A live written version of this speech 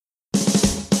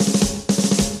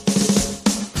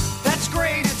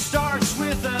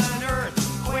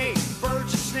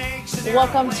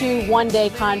Welcome to One Day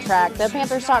Contract, the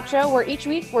Panthers talk show where each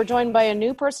week we're joined by a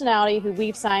new personality who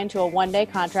we've signed to a one-day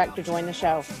contract to join the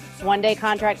show. One Day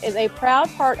Contract is a proud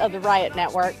part of the Riot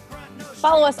Network.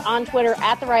 Follow us on Twitter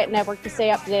at the Riot Network to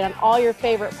stay up to date on all your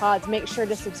favorite pods. Make sure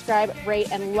to subscribe, rate,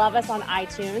 and love us on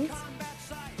iTunes.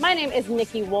 My name is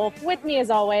Nikki Wolf. With me, as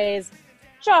always,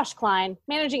 Josh Klein,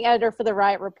 managing editor for the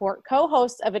Riot Report,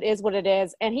 co-host of It Is What It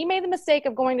Is, and he made the mistake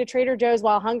of going to Trader Joe's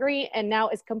while hungry and now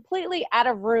is completely out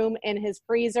of room in his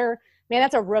freezer. Man,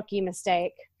 that's a rookie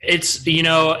mistake.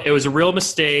 It was a real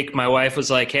mistake. My wife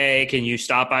was like, hey, can you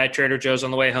stop by Trader Joe's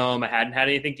on the way home? I hadn't had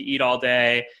anything to eat all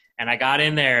day. And I got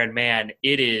in there and man,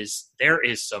 there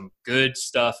is some good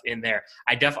stuff in there.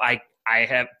 I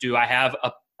have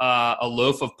a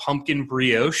loaf of pumpkin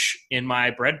brioche in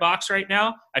my bread box right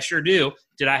now? I sure do.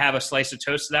 Did I have a slice of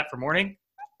toast to that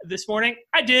this morning?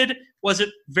 I did. Was it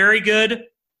very good?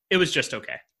 It was just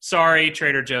okay. Sorry,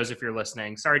 Trader Joe's, if you're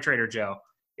listening. Sorry, Trader Joe,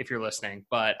 if you're listening.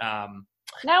 But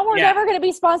now we're never going to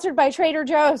be sponsored by Trader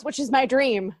Joe's, which is my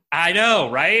dream. I know,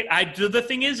 right? The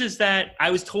thing is that I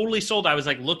was totally sold. I was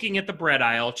like looking at the bread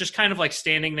aisle, just kind of like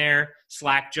standing there,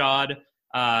 slack-jawed,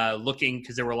 looking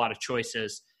because there were a lot of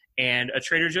choices. And a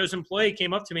Trader Joe's employee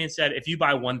came up to me and said, if you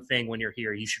buy one thing when you're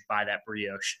here, you should buy that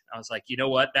brioche. I was like, you know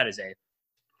what? That is a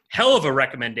hell of a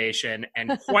recommendation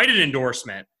and quite an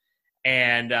endorsement.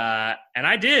 And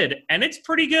I did. And it's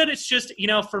pretty good. It's just,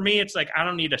 for me, it's like I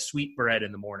don't need a sweet bread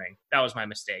in the morning. That was my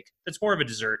mistake. It's more of a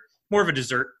dessert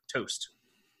toast.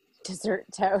 Dessert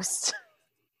toast.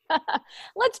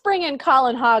 Let's bring in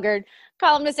Colin Hoggard,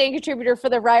 columnist and contributor for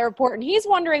the Riot Report, and he's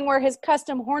wondering where his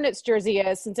custom Hornets jersey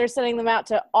is since they're sending them out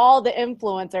to all the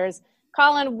influencers.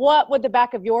 Colin, what would the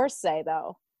back of yours say,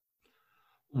 though?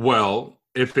 Well,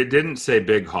 if it didn't say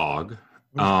Big Hog,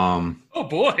 oh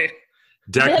boy,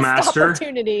 Deckmaster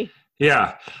opportunity.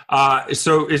 Yeah.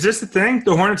 So is this the thing?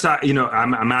 The Hornets,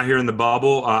 I'm out here in the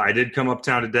bubble. I did come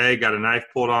uptown today, got a knife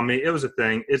pulled on me. It was a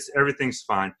thing. Everything's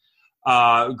fine.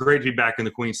 Great to be back in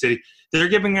the Queen City. They're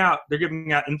giving out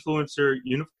influencer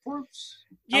uniforms.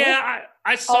 Yeah,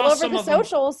 I saw all over some the of them.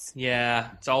 Socials.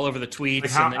 Yeah, it's all over the tweets.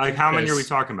 How many are we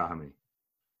talking about? How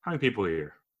many people are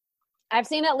here? I've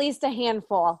seen at least a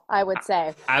handful, I would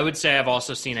say. I would say I've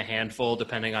also seen a handful,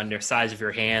 depending on your size of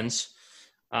your hands,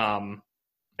 and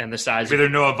the size. Maybe there are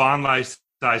Noah Vonleh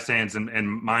size hands,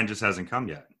 and mine just hasn't come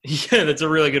yet. Yeah, that's a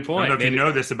really good point. I don't know if you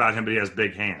know this about him, but he has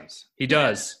big hands. He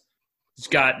does. He's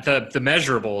got the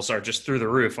measurables are just through the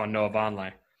roof on Noah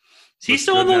Vonleh. Is he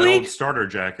still in the league? Old starter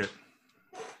jacket.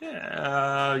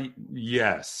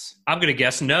 Yes. I'm going to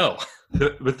guess no.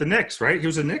 With the Knicks, right? He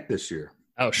was a Knick this year.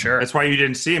 Oh, sure. That's why you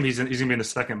didn't see him. He's going to be in the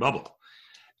second bubble,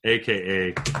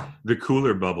 a.k.a. the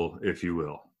cooler bubble, if you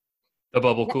will. The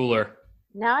bubble cooler.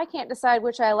 Now I can't decide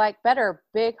which I like better,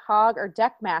 Big Hog or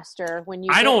Deckmaster. When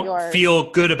you I don't yours.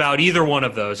 feel good about either one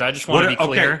of those. I just want to be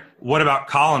clear. Okay. What about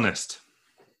Colonist?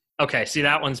 Okay, see,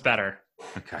 that one's better.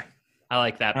 Okay. I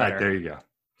like that All better. right, there you go.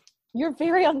 You're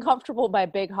very uncomfortable by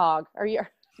Big Hog. Are you?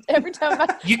 Every time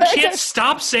you can't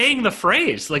stop saying the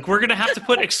phrase. Like, we're going to have to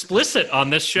put explicit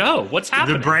on this show. What's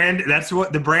happening? The brand, that's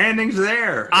what the branding's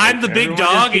there. I'm the big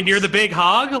dog and you're the big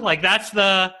hog. Like,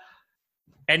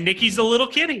 and Nikki's the little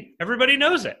kitty. Everybody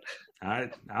knows it.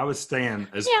 I was staying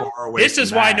as far away. This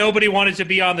is why nobody wanted to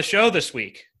be on the show this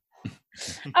week.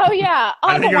 Oh, yeah.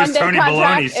 I think it was Tony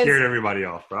Baloney scared everybody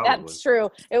off, probably. That's true.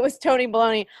 It was Tony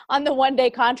Baloney. On the one-day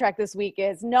contract this week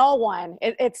is no one.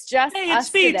 It's just hey, us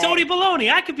it's me, today. Tony Baloney.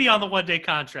 I could be on the one-day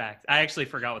contract. I actually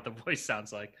forgot what the voice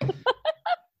sounds like.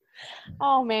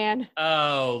 Oh, man.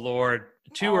 Oh, Lord.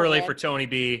 Too early for Tony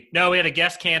B. No, we had a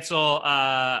guest cancel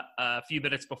a few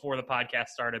minutes before the podcast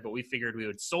started, but we figured we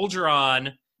would soldier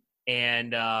on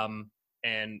and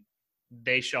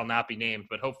they shall not be named,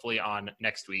 but hopefully on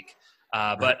next week.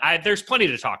 But there's plenty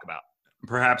to talk about.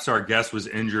 Perhaps our guest was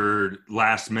injured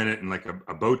last minute in like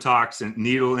a Botox and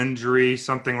needle injury,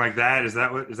 something like that. Is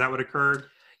that what occurred?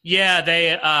 Yeah,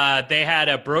 they had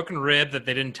a broken rib that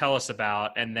they didn't tell us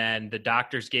about, and then the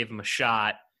doctors gave him a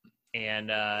shot, and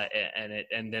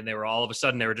then they were all of a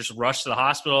sudden they were just rushed to the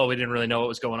hospital. We didn't really know what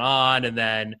was going on,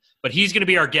 but he's going to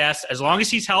be our guest as long as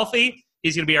he's healthy.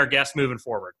 He's going to be our guest moving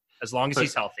forward as long as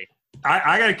he's healthy.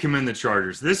 I got to commend the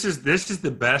Chargers. This is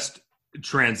the best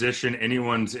transition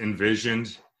anyone's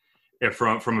envisioned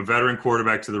from a veteran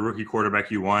quarterback to the rookie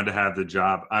quarterback you wanted to have the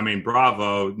job. I mean,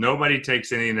 bravo. Nobody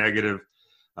takes any negative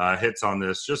hits on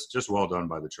this. Just well done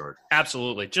by the Chargers.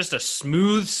 Absolutely. Just a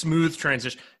smooth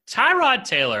transition. Tyrod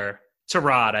Taylor,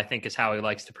 I think is how he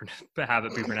likes to have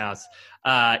it be pronounced.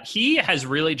 He has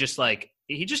really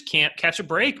he just can't catch a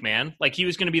break, man. Like he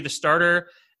was going to be the starter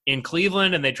in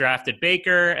Cleveland and they drafted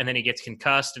Baker, and then he gets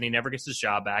concussed and he never gets his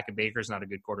job back, and Baker's not a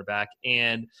good quarterback.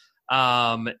 And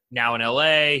now in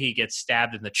LA, he gets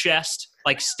stabbed in the chest,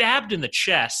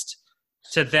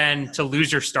 to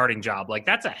lose your starting job. Like,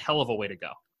 that's a hell of a way to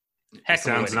go.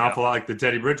 Sounds an awful lot like the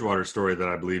Teddy Bridgewater story that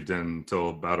I believed in until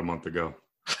about a month ago.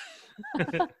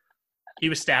 He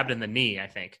was stabbed in the knee, I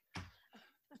think.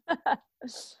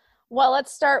 Well,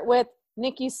 let's start with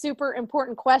Nikki's super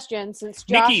important question. Since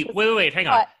Josh Nikki, wait, hang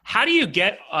on. How do you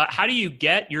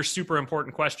get your super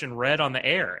important question read on the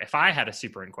air? If I had a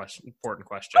super important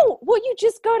question. Oh, well, you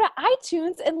just go to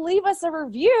iTunes and leave us a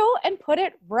review and put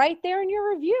it right there in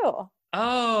your review.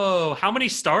 Oh, how many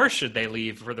stars should they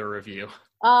leave for the review?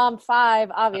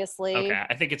 5, obviously. Okay,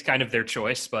 I think it's kind of their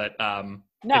choice, but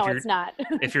no, it's not.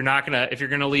 if you're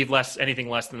gonna leave anything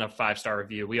less than a 5-star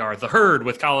review, we are The Herd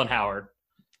with Colin Howard.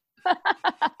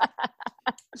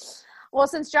 Well,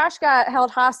 since Josh got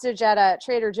held hostage at a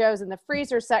Trader Joe's in the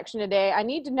freezer section today, I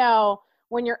need to know,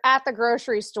 when you're at the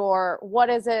grocery store, what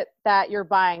is it that you're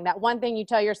buying? That one thing you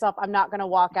tell yourself, I'm not going to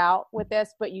walk out with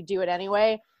this, but you do it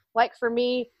anyway. Like for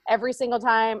me, every single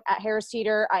time at Harris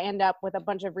Teeter, I end up with a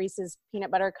bunch of Reese's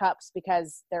peanut butter cups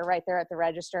because they're right there at the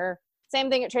register. Same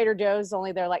thing at Trader Joe's,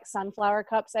 only they're like sunflower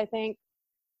cups, I think.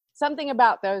 Something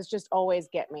about those just always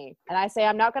get me. And I say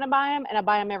I'm not going to buy them, and I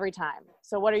buy them every time.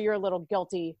 So what are your little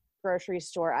guilty grocery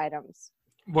store items?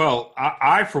 Well,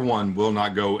 I for one, will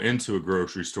not go into a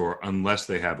grocery store unless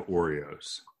they have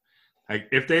Oreos. Like,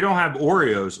 if they don't have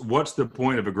Oreos, what's the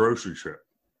point of a grocery trip?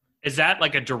 Is that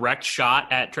like a direct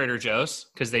shot at Trader Joe's?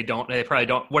 Because they probably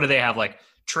don't. What do they have, like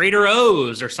Trader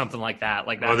O's or something like that?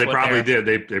 Like, that's they probably did.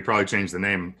 They probably changed the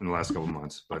name in the last couple of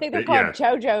months. But I think they're called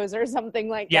JoJo's or something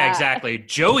like that. Yeah, exactly.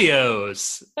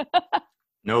 Joey-O's.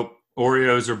 Nope.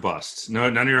 Oreos are busts. No,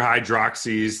 none of your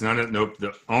hydroxys.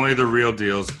 Only the real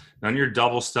deals. None of your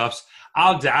double stuffs.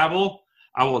 I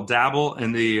will dabble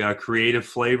in the creative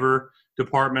flavor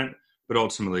department, but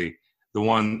ultimately the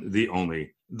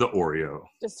Oreo.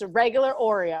 Just a regular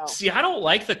Oreo. See, I don't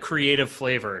like the creative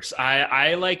flavors. What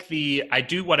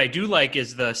I do like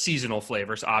is the seasonal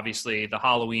flavors, obviously, the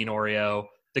Halloween Oreo,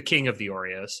 the king of the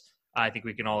Oreos. I think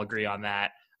we can all agree on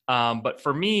that. But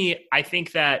for me, I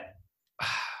think that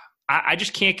I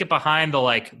just can't get behind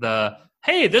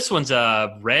hey, this one's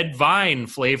a red vine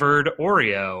flavored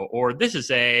Oreo, or this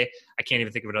is I can't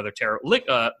even think of another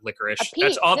licorice.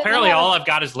 That's all. Apparently, all I've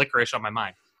got is licorice on my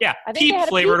mind. Yeah, Peep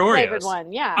flavored Oreos.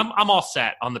 One. Yeah, I'm all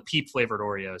set on the Peep flavored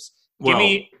Oreos.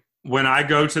 When I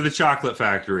go to the chocolate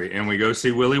factory and we go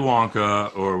see Willy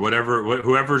Wonka or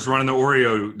whoever's running the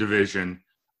Oreo division,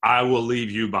 I will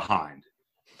leave you behind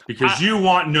because you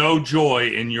want no joy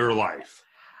in your life.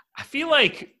 I feel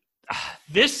like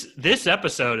this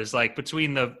episode is like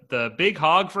between the big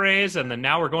hog phrase and then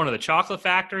now we're going to the chocolate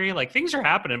factory. Like, things are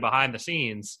happening behind the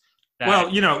scenes.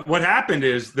 Well, what happened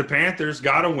is the Panthers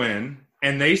got a win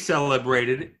and they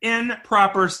celebrated in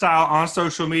proper style on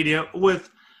social media with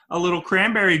a little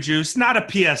cranberry juice, not a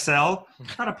PSL,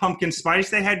 not a pumpkin spice.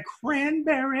 They had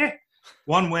cranberry.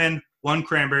 One win, one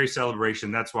cranberry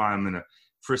celebration. That's why I'm in a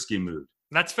frisky mood.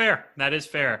 That's fair. That is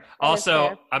fair.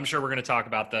 Also, I'm sure we're going to talk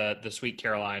about the Sweet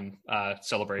Caroline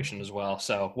celebration as well.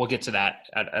 So we'll get to that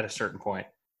at a certain point.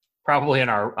 Probably in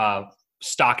our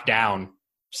stock down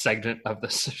segment of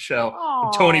this show.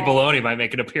 Aww. Tony Baloney might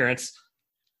make an appearance.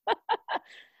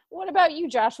 What about you,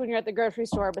 Josh, when you're at the grocery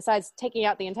store, besides taking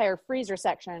out the entire freezer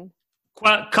section?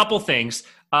 Well, a couple things.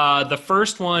 The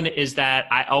first one is that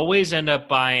I always end up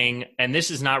buying, and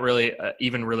this is not really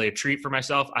even really a treat for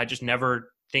myself. I just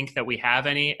never think that we have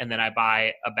any, and then I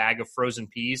buy a bag of frozen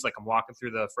peas. Like, I'm walking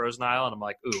through the frozen aisle, and I'm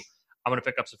like, ooh, I'm going to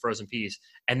pick up some frozen peas.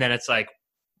 And then it's like,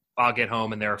 I'll get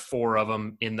home, and there are 4 of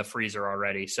them in the freezer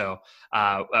already. So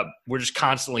we're just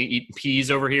constantly eating peas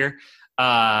over here.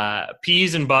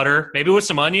 Peas and butter, maybe with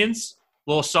some onions,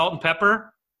 a little salt and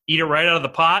pepper. Eat it right out of the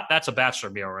pot. That's a bachelor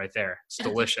meal right there. It's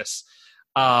delicious.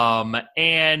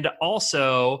 And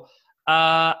also,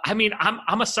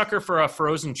 I'm a sucker for a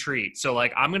frozen treat. So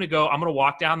like, I'm going to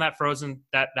walk down that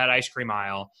ice cream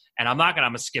aisle, and I'm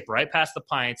going to skip right past the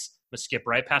pints. I'm going to skip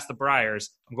right past the Breyers.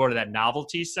 I'm going to that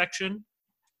novelties section,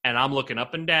 and I'm looking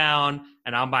up and down,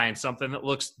 and I'm buying something that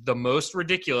looks the most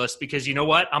ridiculous because you know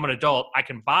what? I'm an adult. I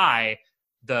can buy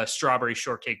the strawberry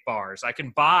shortcake bars. I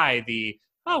can buy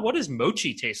what does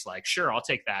mochi taste like? Sure, I'll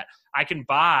take that. I can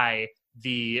buy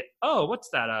what's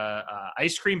that?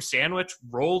 Ice cream sandwich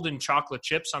rolled in chocolate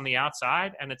chips on the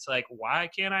outside. And it's like, why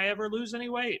can't I ever lose any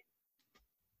weight?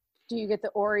 Do you get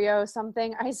the Oreo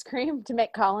something ice cream to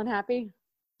make Colin happy?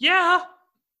 Yeah.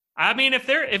 I mean, if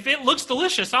it looks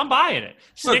delicious, I'm buying it.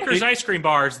 Snickers ice cream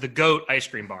bar is the GOAT ice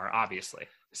cream bar, obviously.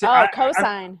 See,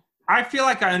 cosign. I feel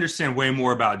like I understand way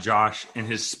more about Josh and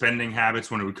his spending habits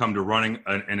when it would come to running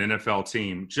an NFL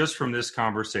team just from this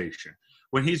conversation.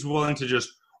 When he's willing to just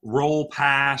roll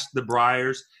past the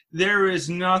Breyers, there is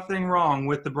nothing wrong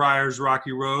with the Breyers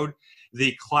Rocky Road,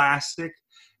 the classic,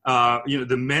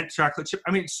 the mint chocolate chip.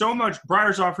 I mean, so much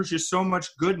Breyers offers you so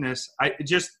much goodness.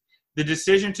 The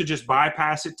decision to just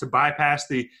bypass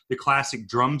the classic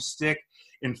drumstick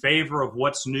in favor of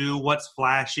what's new, what's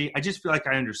flashy. I just feel like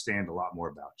I understand a lot more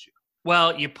about you.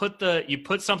 Well, you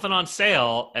put something on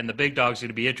sale, and the big dog's going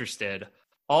to be interested.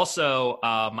 Also,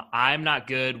 I'm not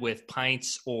good with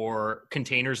pints or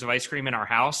containers of ice cream in our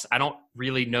house. I don't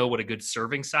really know what a good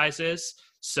serving size is.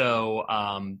 So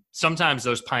sometimes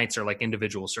those pints are like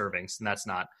individual servings,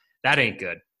 and that ain't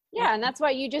good. Yeah, and that's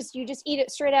why you just eat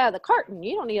it straight out of the carton.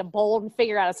 You don't need a bowl and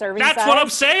figure out a serving size. That's what I'm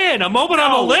saying. A moment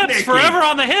on the lips, Nikki, forever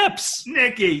on the hips.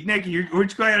 Nikki, we're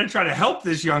just going to try to help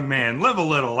this young man live a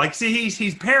little. Like, see,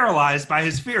 he's paralyzed by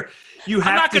his fear. I'm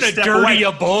not going to dirty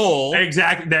a bowl.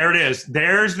 Exactly. There it is.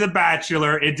 There's the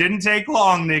Bachelor. It didn't take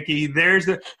long, Nikki.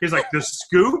 He's like, the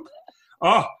scoop?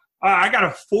 Oh, I got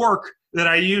a fork that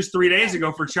I used 3 days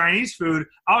ago for Chinese food.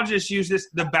 I'll just use this.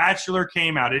 The Bachelor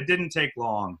came out. It didn't take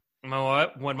long.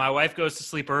 When my wife goes to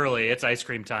sleep early, it's ice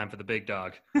cream time for the big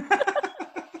dog.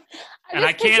 And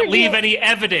I can't leave any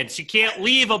evidence. You can't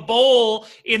leave a bowl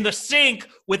in the sink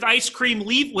with ice cream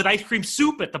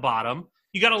soup at the bottom.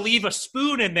 You got to leave a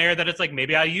spoon in there that it's like,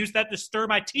 maybe I use that to stir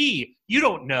my tea. You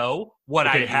don't know what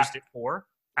I used it for.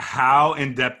 How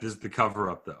in-depth is the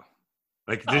cover-up, though?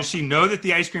 Like, does she know that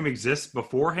the ice cream exists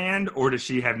beforehand, or does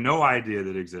she have no idea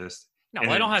that it exists? No,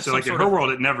 I don't have so, like, in her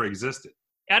world, it never existed.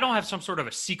 I don't have some sort of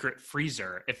a secret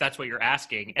freezer, if that's what you're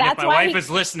asking. And if my wife is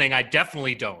listening, I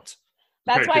definitely don't.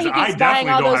 That's why he keeps buying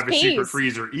all those peas. I definitely don't have a secret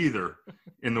freezer either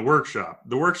in the workshop.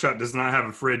 The workshop does not have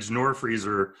a fridge nor a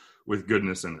freezer with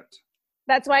goodness in it.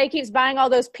 That's why he keeps buying all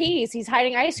those peas. He's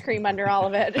hiding ice cream under all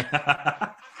of it.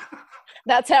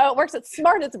 That's how it works. It's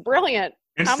smart. It's brilliant.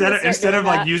 Instead of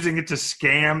like using it to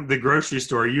scam the grocery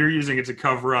store, you're using it to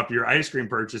cover up your ice cream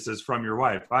purchases from your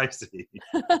wife. I see.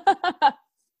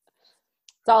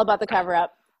 It's all about the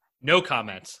cover-up. No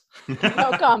comments.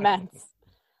 No comments.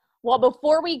 Well,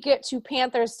 before we get to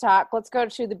Panthers talk, let's go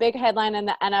to the big headline in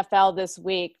the NFL this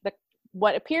week.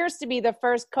 What appears to be the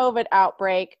first COVID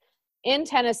outbreak in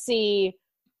Tennessee.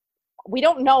 We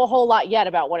don't know a whole lot yet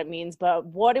about what it means, but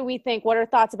what do we think? What are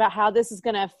thoughts about how this is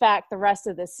going to affect the rest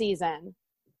of the season?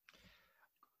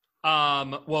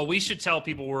 Well, we should tell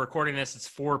people we're recording this. It's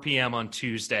 4 p.m. on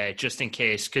Tuesday, just in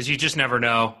case, because you just never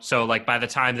know. So, like, by the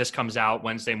time this comes out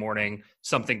Wednesday morning,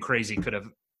 something crazy could have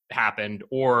happened,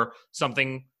 or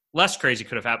something less crazy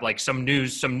could have happened. Like some new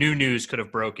news could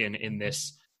have broken in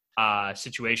this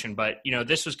situation. But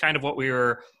this was kind of what we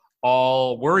were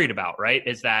all worried about, right?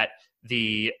 Is that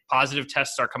the positive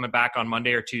tests are coming back on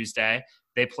Monday or Tuesday.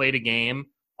 They played a game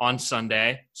on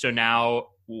Sunday, so now.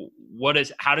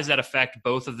 How does that affect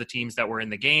both of the teams that were in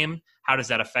the game? How does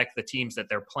that affect the teams that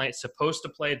they're supposed to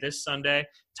play this Sunday?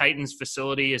 Titans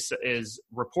facility is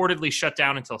reportedly shut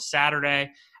down until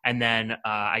Saturday. And then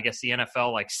I guess the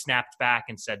NFL snapped back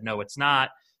and said, no, it's not.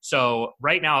 So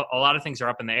right now, a lot of things are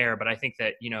up in the air, but I think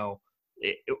that,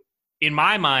 in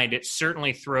my mind, it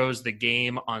certainly throws the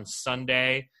game on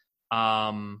Sunday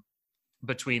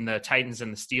between the Titans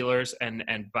and the Steelers, and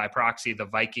by proxy, the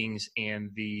Vikings and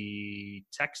the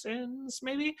Texans,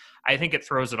 maybe. I think it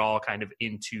throws it all kind of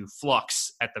into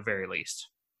flux at the very least.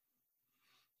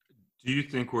 Do you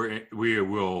think we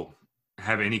will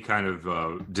have any kind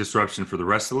of disruption for the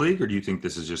rest of the league, or do you think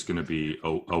this is just going to be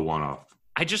a one-off?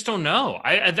 I just don't know.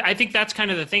 I think that's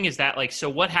kind of the thing is that, so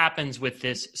what happens with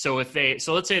this? So let's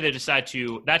say they decide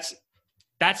to, that's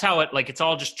how it's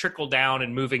all just trickled down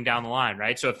and moving down the line,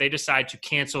 right? So if they decide to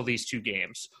cancel these two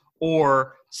games,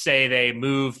 or say they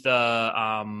move the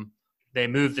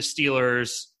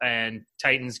Steelers and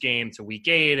Titans game to week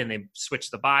 8 and they switch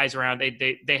the buys around,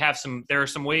 they have there are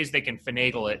some ways they can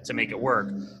finagle it to make it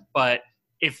work. But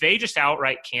if they just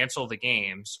outright cancel the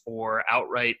games or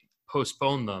outright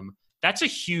postpone them, that's a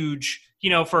huge,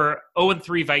 for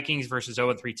 0-3 Vikings versus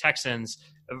 0-3 Texans.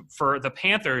 For the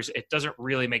Panthers, it doesn't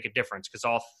really make a difference because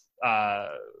all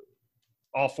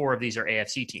 4 of these are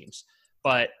AFC teams.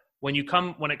 But when it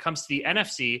comes to the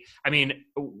NFC, I mean,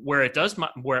 where it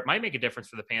might make a difference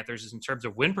for the Panthers is in terms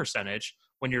of win percentage.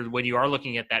 When you are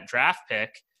looking at that draft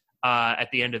pick at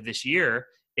the end of this year,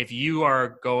 if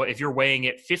you're weighing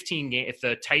it 15 games, if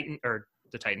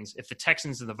the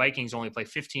Texans and the Vikings only play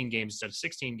 15 games instead of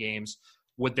 16 games,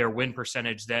 would their win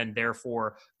percentage then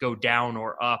therefore go down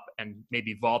or up and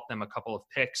maybe vault them a couple of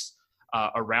picks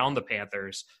around the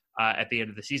Panthers at the end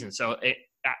of the season? So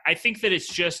I think that it's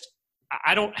just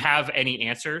I don't have any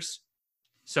answers.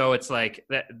 So it's like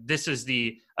that. This is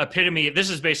the epitome. This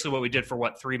is basically what we did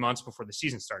for 3 months before the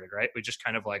season started, right? We just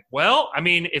kind of like, well, I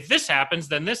mean, if this happens,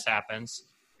 then this happens.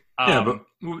 But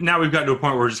now we've gotten to a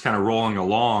point where we're just kind of rolling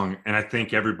along, and I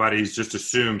think everybody's just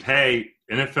assumed, hey,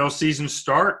 NFL seasons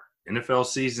start, NFL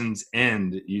seasons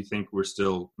end. You think we're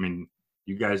still? I mean,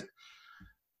 you guys.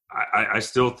 I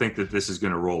still think that this is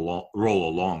going to roll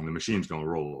along. The machine's going to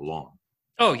roll along.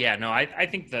 Oh yeah, no, I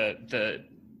think the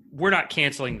we're not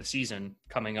canceling the season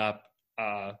coming up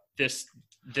this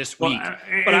week.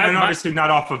 But obviously not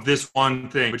off of this one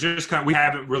thing, but just kind of, we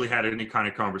haven't really had any kind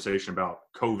of conversation about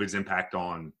COVID's impact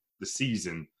on the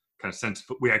season kind of since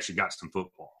we actually got some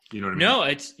football. You know what I mean?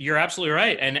 No, you're absolutely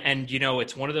right. And you know,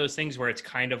 it's one of those things where it's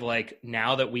kind of like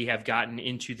now that we have gotten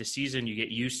into the season, you get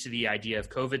used to the idea of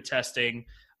COVID testing.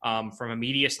 From a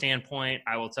media standpoint,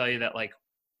 I will tell you that like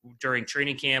during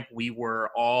training camp, we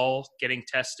were all getting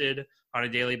tested on a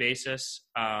daily basis,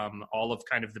 all of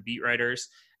kind of the beat writers.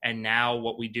 And now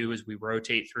what we do is we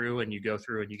rotate through and you go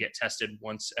through and you get tested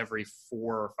once every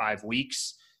 4 or 5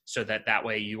 weeks so that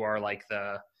way you are like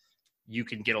you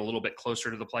can get a little bit closer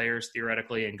to the players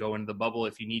theoretically and go into the bubble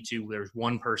if you need to. There's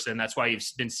one person. That's why you've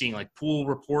been seeing like pool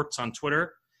reports on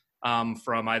Twitter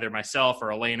from either myself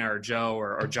or Elena or Joe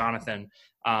or Jonathan,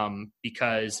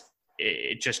 because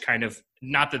it just kind of,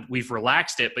 not that we've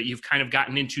relaxed it, but you've kind of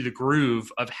gotten into the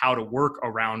groove of how to work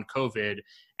around COVID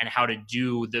and how to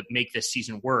make this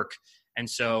season work. And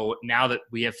so now that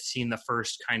we have seen the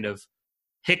first kind of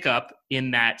hiccup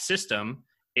in that system,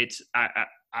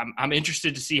 I'm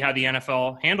interested to see how the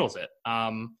NFL handles it.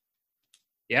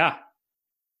 Yeah,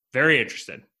 very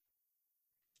interested.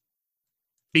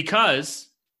 Because,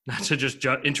 not to just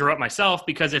interrupt myself,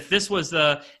 because if this was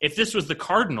the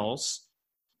Cardinals,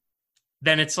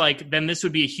 then it's like, then this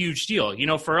would be a huge deal. You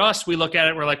know, for us, we look at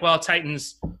it, we're like, well,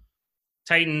 Titans,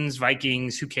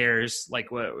 Vikings, who cares? Like,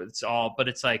 it's all, but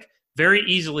it's like very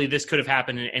easily this could have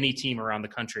happened in any team around the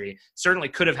country. Certainly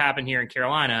could have happened here in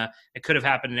Carolina. It could have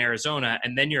happened in Arizona.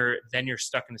 And then you're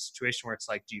stuck in a situation where it's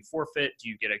like, do you forfeit? Do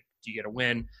you get a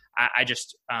win? I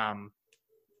just,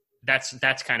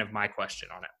 that's kind of my question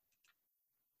on it.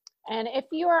 And if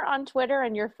you are on Twitter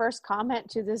and your first comment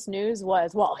to this news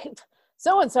was, well,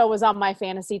 so-and-so was on my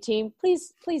fantasy team,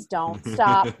 please don't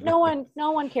stop. No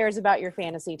one cares about your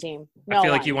fantasy team. I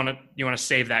feel like you want to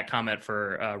save that comment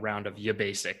for a round of Ya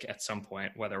Basic at some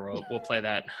point, whether we'll play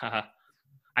that.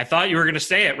 I thought you were going to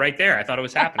say it right there. I thought it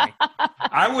was happening.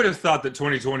 I would have thought that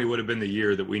 2020 would have been the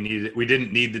year that we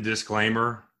didn't need the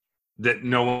disclaimer that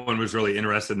no one was really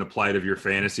interested in the plight of your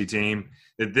fantasy team,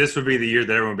 that this would be the year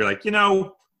that everyone would be like, you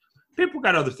know, people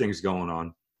got other things going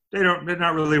on. They're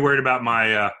not really worried about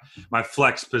my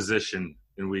flex position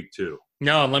in week 2.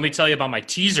 No, let me tell you about my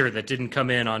teaser that didn't come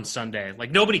in on Sunday.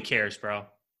 Like, nobody cares, bro.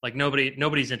 Like,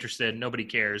 nobody's interested. Nobody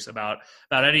cares about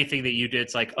anything that you did.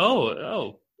 It's like,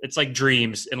 oh, it's like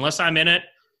dreams. Unless I'm in it,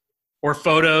 or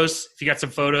photos. If you got some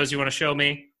photos you want to show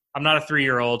me, I'm not a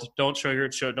 3-year-old. Don't show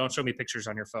me pictures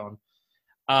on your phone.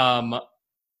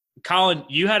 Colin,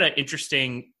 you had an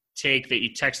interesting take that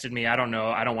you texted me. I don't know.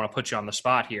 I don't want to put you on the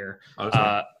spot here.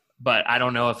 But I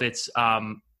don't know if it's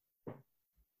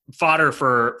fodder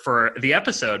for the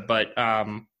episode. But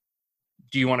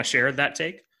do you want to share that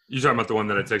take? You're talking about the one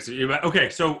that I texted you about? Okay,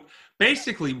 so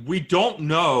basically we don't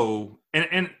know.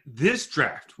 And this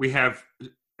draft, we have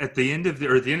at the end of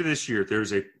this year,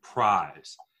 there's a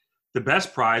prize. The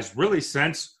best prize really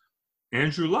since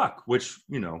Andrew Luck, which,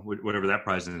 you know, whatever that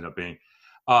prize ended up being.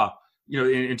 You know,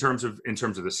 in terms of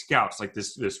the scouts, like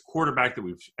this quarterback that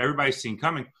everybody's seen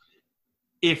coming.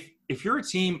 If you're a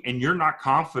team and you're not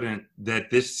confident that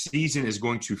this season is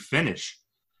going to finish,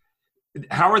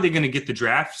 how are they going to get the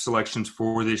draft selections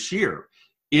for this year?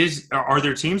 Are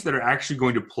there teams that are actually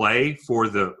going to play for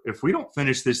if we don't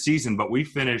finish this season, but we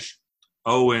finish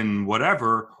 0 and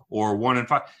whatever, or 1 and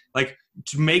 5, like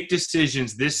to make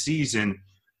decisions this season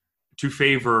to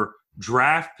favor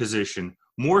draft position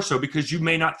more so because you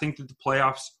may not think that the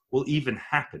playoffs will even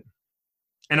happen.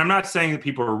 And I'm not saying that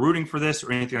people are rooting for this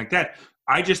or anything like that.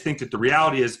 I just think that the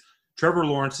reality is Trevor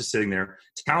Lawrence is sitting there,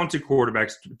 talented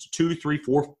quarterbacks, 2, 3,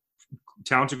 4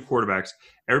 talented quarterbacks.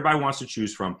 Everybody wants to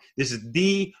choose from. This is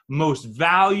the most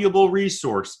valuable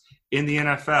resource in the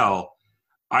NFL.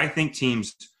 I think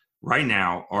teams right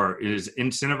now are as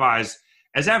incentivized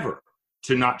as ever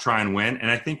to not try and win.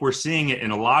 And I think we're seeing it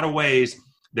in a lot of ways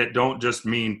that don't just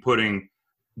mean putting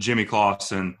Jimmy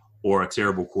Clausen or a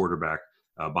terrible quarterback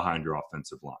behind your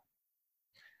offensive line.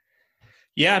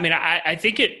 Yeah, I mean, I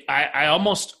think I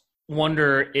almost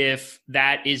wonder if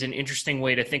that is an interesting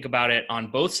way to think about it on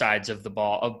both sides of the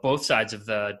ball, of both sides of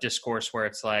the discourse, where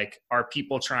it's like, are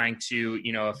people trying to,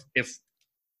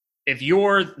 if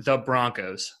you're the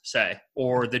Broncos, say,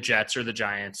 or the Jets or the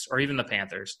Giants or even the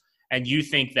Panthers, and you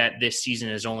think that this season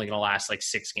is only going to last like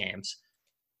 6 games,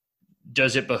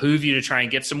 does it behoove you to try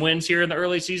and get some wins here in the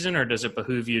early season, or does it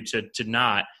behoove you to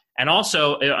not? And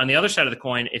also, on the other side of the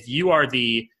coin, if you are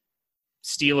the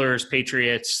Steelers,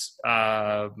 Patriots,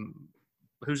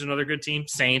 who's another good team?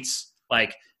 Saints.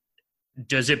 Like,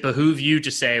 does it behoove you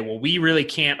to say, well, we really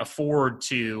can't afford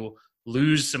to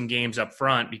lose some games up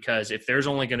front, because if there's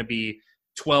only going to be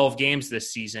 12 games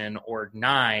this season or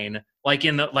 9,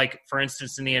 for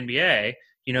instance, in the NBA,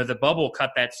 the bubble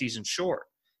cut that season short.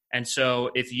 And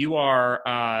so if you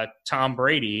are Tom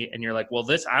Brady and you're like, well,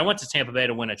 I went to Tampa Bay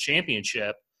to win a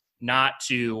championship, not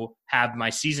to have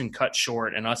my season cut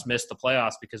short and us miss the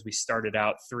playoffs because we started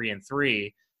out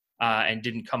 3-3 and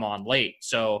didn't come on late.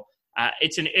 So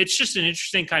it's just an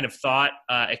interesting kind of thought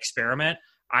experiment.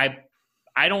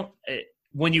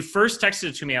 When you first texted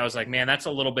it to me, I was like, man, that's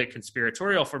a little bit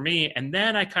conspiratorial for me. And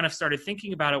then I kind of started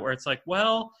thinking about it, where it's like,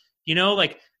 well,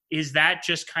 is that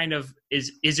just kind of,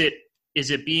 is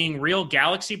it being real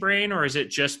galaxy brain, or is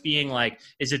it just being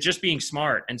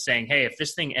smart and saying, hey, if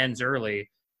this thing ends early,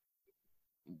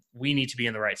 we need to be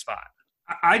in the right spot?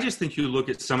 I just think you look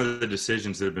at some of the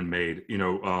decisions that have been made.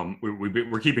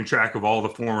 We're keeping track of all the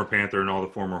former Panther and all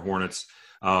the former Hornets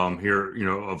here,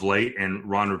 of late. And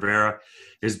Ron Rivera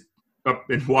is up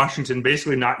in Washington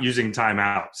basically not using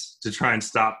timeouts to try and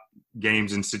stop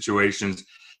games and situations,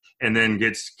 and then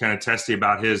gets kind of testy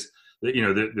about his,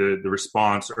 the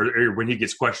response, or when he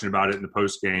gets questioned about it in the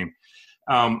post game.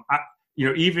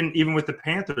 Even with the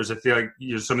Panthers, I feel like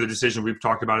some of the decisions we've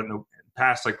talked about in the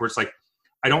past, like where it's like,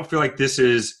 I don't feel like this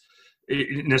is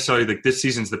necessarily like this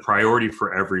season's the priority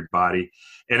for everybody,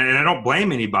 and I don't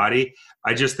blame anybody.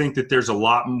 I just think that there's a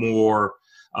lot more.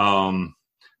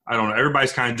 I don't know.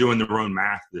 Everybody's kind of doing their own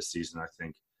math this season, I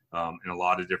think, in a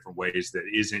lot of different ways that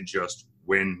isn't just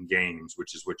win games,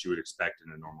 which is what you would expect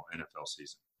in a normal NFL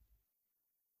season.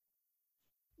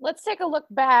 Let's take a look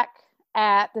back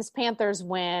at this Panthers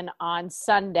win on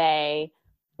Sunday.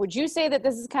 Would you say that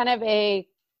this is kind of a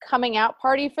coming out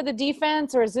party for the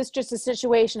defense, or is this just a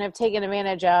situation of taking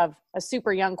advantage of a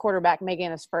super young quarterback making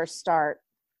his first start?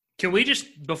 Can we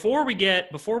just, before we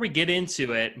get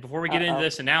into it, before we get into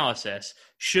this analysis,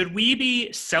 should we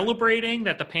be celebrating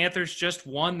that the Panthers just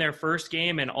won their first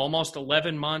game in almost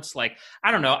 11 months? Like, I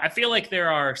don't know. I feel like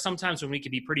there are sometimes when we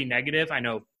could be pretty negative. I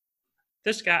know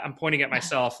this guy, I'm pointing at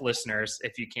myself, listeners,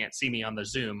 if you can't see me on the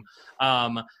Zoom.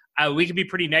 We could be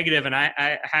pretty negative, and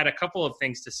I had a couple of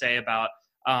things to say about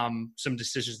some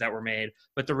decisions that were made.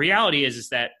 But the reality is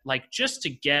that, like, just to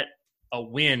get a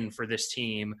win for this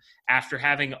team after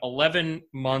having 11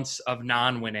 months of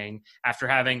non-winning, after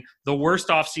having the worst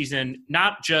offseason,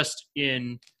 not just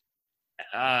in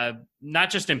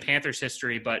Panthers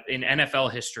history, but in NFL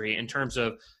history, in terms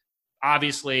of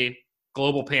obviously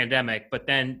global pandemic, but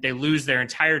then they lose their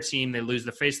entire team. They lose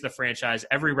the face of the franchise.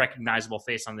 Every recognizable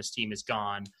face on this team is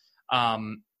gone,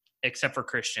 except for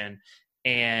Christian.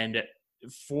 And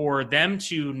for them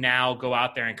to now go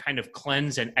out there and kind of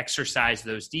cleanse and exercise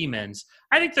those demons,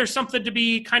 I think there's something to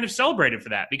be kind of celebrated for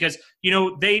that, because,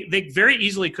 they very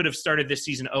easily could have started this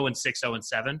season 0-6,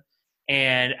 0-7.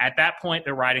 And at that point,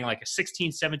 they're riding like a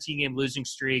 16, 17 game losing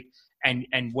streak. And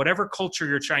whatever culture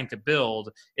you're trying to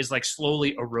build is like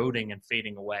slowly eroding and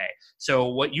fading away. So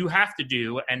what you have to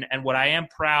do, and what I am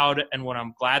proud and what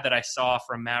I'm glad that I saw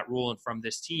from Matt Rule and from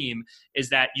this team, is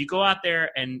that you go out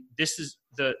there, and this is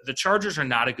the Chargers are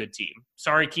not a good team.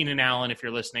 Sorry, Keenan Allen, if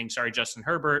you're listening. Sorry, Justin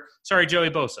Herbert. Sorry,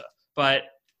 Joey Bosa. But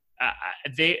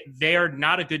they are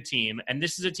not a good team. And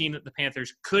this is a team that the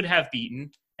Panthers could have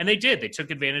beaten. And they did. They took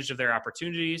advantage of their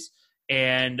opportunities,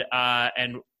 and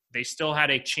they still had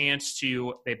a chance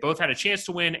to – they both had a chance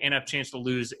to win and a chance to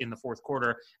lose in the fourth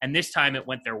quarter, and this time it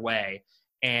went their way.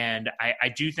 And I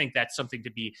do think that's something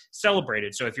to be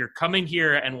celebrated. So if you're coming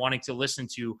here and wanting to listen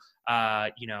to,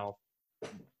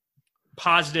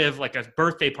 positive, like a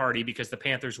birthday party because the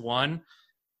Panthers won,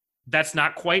 that's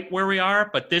not quite where we are.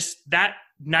 But that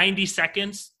 90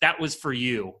 seconds, that was for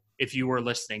you. If you were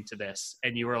listening to this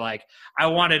and you were like,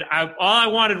 all I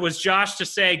wanted was Josh to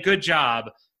say, good job.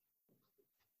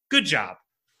 Good job.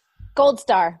 Gold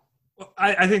star. Well,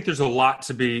 I think there's a lot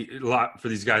for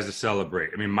these guys to celebrate.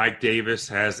 I mean, Mike Davis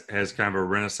has kind of a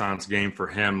renaissance game for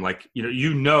him. Like,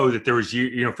 that there was,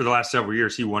 for the last several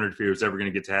years, he wondered if he was ever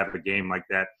going to get to have a game like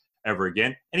that ever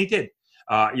again. And he did.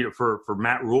 For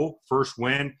Matt Rule, first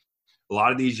win. A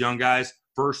lot of these young guys,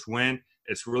 first win.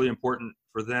 It's really important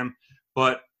for them.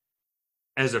 But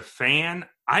as a fan,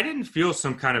 I didn't feel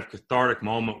some kind of cathartic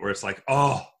moment where it's like,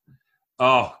 oh,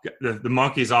 the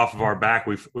monkey's off of our back.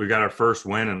 We got our first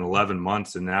win in 11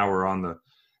 months, and now we're on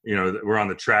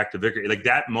the track to victory. Like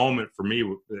that moment for me,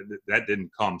 that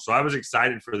didn't come. So I was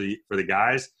excited for the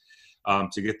guys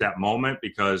to get that moment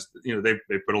because they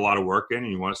put a lot of work in,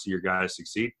 and you want to see your guys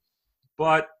succeed.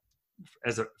 But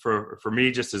for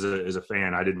me, just as a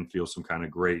fan, I didn't feel some kind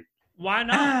of great. Why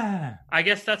not? I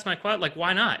guess that's my question. Like,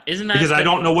 why not? Isn't that because I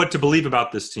don't know what to believe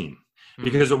about this team.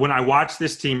 Because when I watch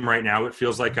this team right now, it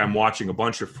feels like I'm watching a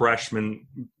bunch of freshman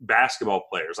basketball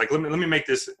players. Like, let me make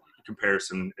this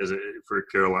comparison as a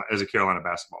Carolina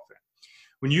basketball fan.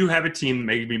 When you have a team that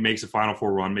maybe makes a Final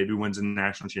Four run, maybe wins a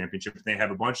national championship, they have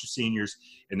a bunch of seniors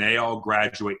and they all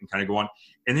graduate and kind of go on,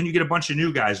 and then you get a bunch of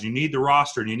new guys. And you need the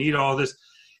roster and you need all this,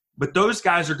 but those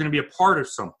guys are going to be a part of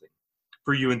something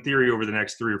for you in theory over the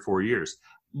next 3 or 4 years.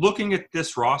 Looking at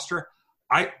this roster,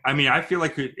 I feel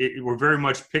like we're very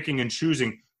much picking and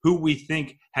choosing who we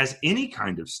think has any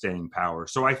kind of staying power.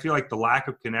 So I feel like the lack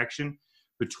of connection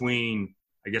between,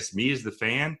 I guess, me as the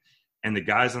fan and the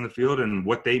guys on the field and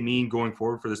what they mean going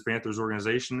forward for this Panthers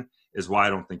organization is why I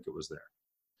don't think it was there.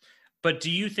 But do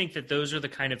you think that those are the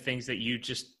kind of things that you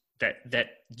just that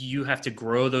you have to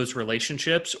grow those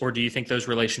relationships, or do you think those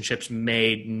relationships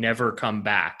may never come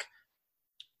back?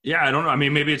 Yeah, I don't know. I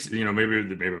mean, maybe it's, maybe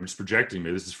I'm just projecting.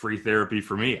 Maybe this is free therapy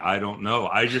for me. I don't know.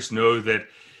 I just know that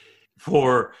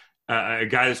for a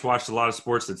guy that's watched a lot of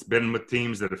sports, that's been with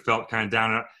teams that have felt kind of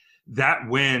down, that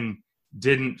win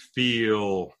didn't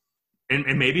feel,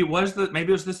 and maybe it was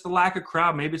just the lack of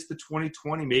crowd. Maybe it's the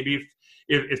 2020. Maybe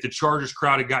if the Chargers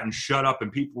crowd had gotten shut up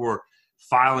and people were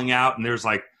filing out and there's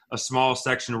like a small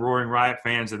section of Roaring Riot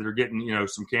fans that are getting,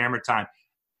 some camera time,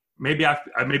 maybe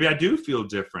I do feel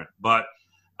different, but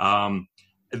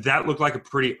that looked like a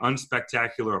pretty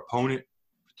unspectacular opponent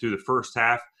through the first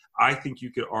half. I think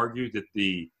you could argue that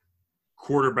the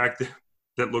quarterback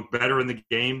that looked better in the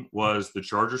game was the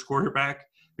Chargers quarterback,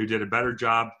 who did a better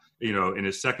job, in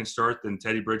his second start than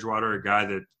Teddy Bridgewater, a guy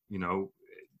that,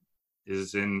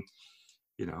 is in,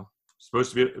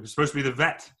 supposed to be the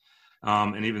vet.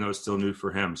 And even though it's still new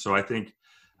for him. So I think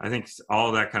all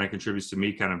of that kind of contributes to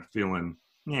me kind of feeling,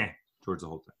 towards the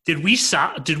whole thing.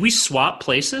 Did we swap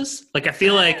places? Like, I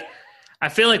feel like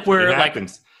we're like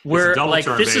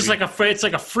this is like it's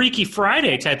like a Freaky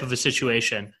Friday type of a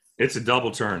situation. It's a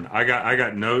double turn. I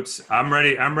got notes. I'm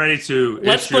ready to.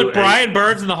 Let's put Brian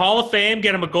Burns in the Hall of Fame.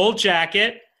 Get him a gold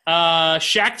jacket.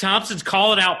 Shaq Thompson's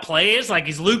calling out plays like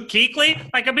he's Luke Kuechly.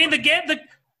 Like, I mean,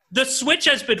 the switch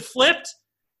has been flipped.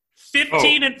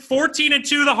 14 and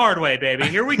 2 the hard way, baby.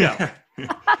 Here we go.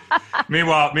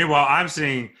 Meanwhile, I'm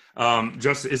seeing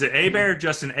Justin Herbert,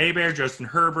 Justin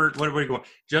Herbert.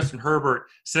 Justin Herbert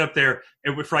sit up there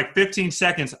and for like 15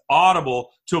 seconds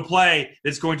audible to a play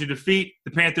that's going to defeat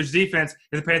the Panthers defense.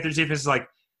 And the Panthers defense is like,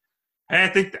 hey, I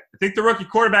think the rookie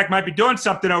quarterback might be doing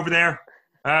something over there.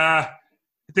 I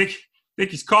think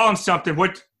he's calling something.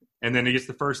 What? And then he gets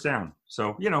the first down.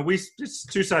 So, it's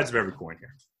two sides of every coin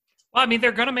here. Well, I mean,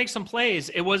 they're going to make some plays.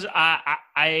 It was,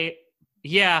 again,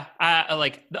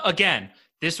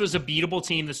 this was a beatable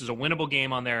team. This was a winnable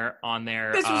game on their.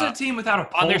 This was a team without a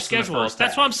pulse on their schedule.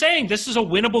 That's what I'm saying. This is a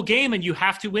winnable game, and you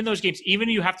have to win those games. Even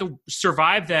you have to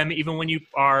survive them. Even when you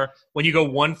go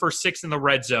 1 for 6 in the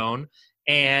red zone,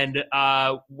 and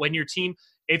when your team.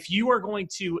 If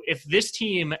this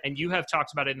team, and you have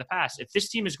talked about it in the past, if this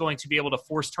team is going to be able to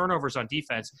force turnovers on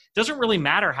defense, it doesn't really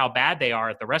matter how bad they are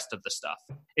at the rest of the stuff.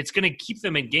 It's going to keep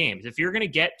them in games. If you're going to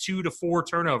get 2 to 4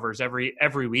 turnovers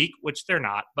every week, which they're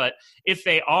not, but if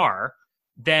they are,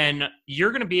 then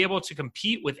you're going to be able to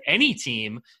compete with any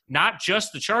team, not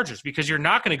just the Chargers, because you're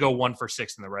not going to go 1 for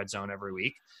 6 in the red zone every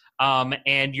week.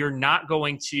 And you're not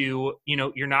going to,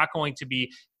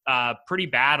 be pretty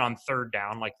bad on third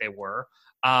down like they were.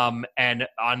 And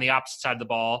on the opposite side of the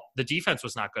ball, the defense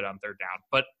was not good on third down.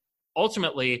 But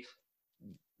ultimately,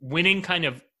 winning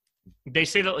they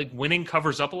say that like winning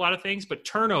covers up a lot of things, but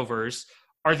turnovers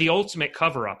are the ultimate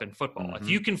cover-up in football. Mm-hmm. If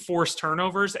you can force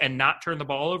turnovers and not turn the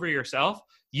ball over yourself,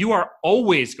 you are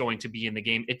always going to be in the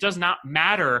game. It does not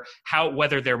matter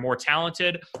whether they're more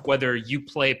talented, whether you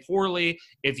play poorly.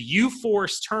 If you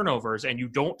force turnovers and you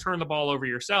don't turn the ball over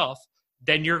yourself,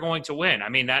 then you're going to win. I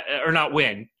mean, not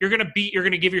win. You're going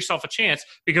to give yourself a chance,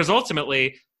 because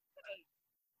ultimately,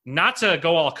 not to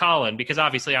go all Colin, because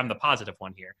obviously I'm the positive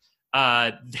one here.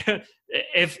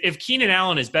 If Keenan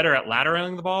Allen is better at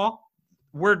lateraling the ball,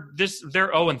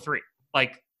 they're 0-3.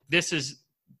 Like, this is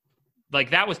like,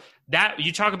 that was that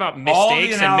you talk about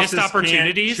mistakes and missed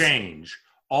opportunities. Change.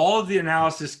 all of the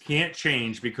analysis can't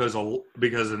change because a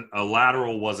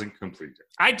lateral wasn't completed.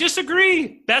 I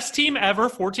disagree. Best team ever,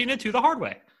 14-2 the hard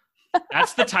way.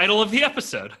 That's the title of the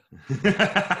episode.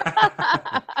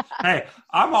 Hey,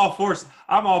 I'm all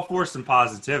for some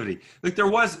positivity. Like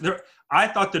I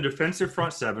thought the defensive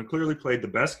front seven clearly played the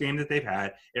best game that they've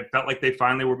had. It felt like they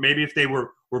finally were. Maybe if they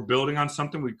were building on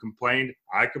something,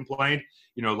 I complained,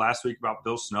 last week about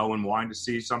Bill Snow and wanting to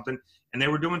see something, and they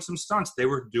were doing some stunts. They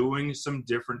were doing some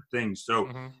different things. So,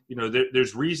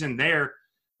 there's reason there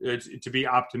to be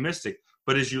optimistic.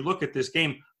 But as you look at this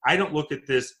game, I don't look at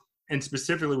this, and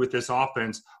specifically with this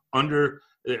offense under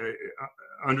the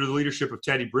leadership of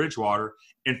Teddy Bridgewater,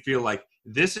 and feel like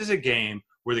this is a game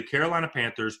where the Carolina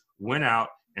Panthers went out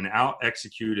and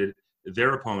out-executed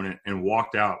their opponent and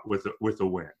walked out with a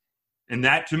win. And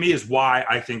that, to me, is why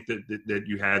I think that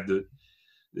you had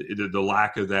the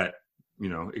lack of that,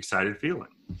 excited feeling.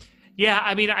 Yeah,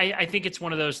 I mean, I think it's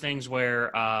one of those things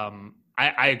where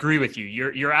I agree with you.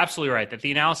 You're absolutely right that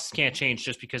the analysis can't change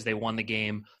just because they won the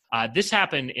game. This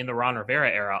happened in the Ron Rivera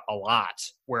era a lot,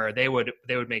 where they would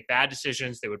make bad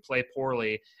decisions, they would play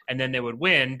poorly, and then they would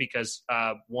win because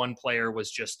one player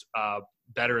was just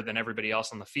better than everybody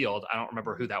else on the field. I don't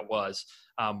remember who that was.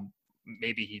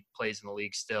 Maybe he plays in the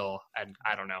league still, and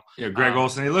I don't know. Yeah, Greg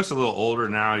Olsen. He looks a little older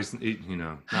now.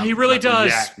 He really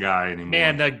does. Yak guy anymore.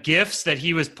 Man, the gifs that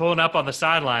he was pulling up on the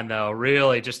sideline, though,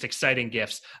 really just exciting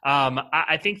gifs.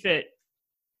 I think that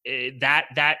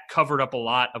covered up a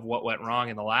lot of what went wrong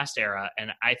in the last era,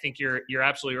 and I think you're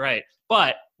absolutely right.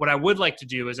 But what I would like to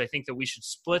do is I think that we should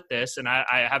split this, and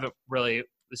I haven't really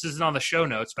 – this isn't on the show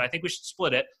notes, but I think we should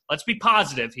split it. Let's be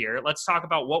positive here. Let's talk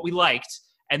about what we liked,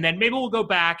 and then maybe we'll go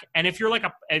back, and if you're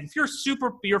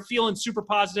you're feeling super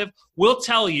positive, we'll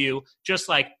tell you just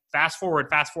like fast forward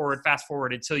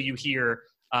until you hear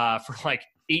for like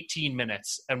 18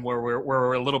 minutes and where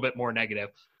we're a little bit more negative.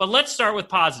 But let's start with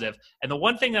positive. And the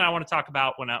one thing that I want to talk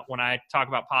about when I talk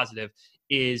about positive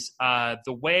is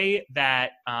the way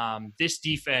that this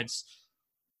defense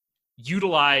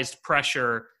utilized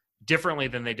pressure differently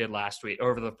than they did last week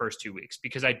over the first 2 weeks,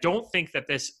 because I don't think that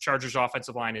this Chargers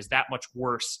offensive line is that much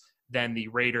worse than the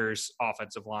Raiders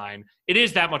offensive line. It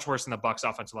is that much worse than the Bucs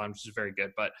offensive line, which is very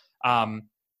good. But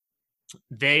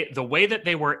the way that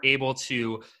they were able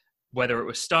to, whether it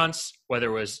was stunts, whether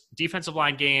it was defensive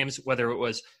line games, whether it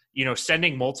was,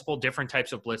 sending multiple different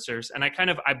types of blitzers. And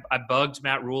I bugged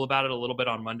Matt Rule about it a little bit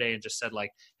on Monday and just said like,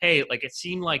 hey, like it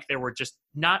seemed like there were just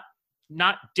not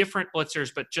different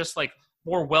blitzers, but just like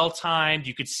more well-timed.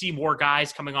 You could see more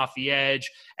guys coming off the edge,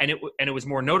 and it was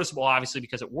more noticeable, obviously,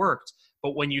 because it worked.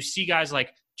 But when you see guys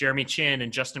like Jeremy Chin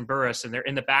and Justin Burris, and they're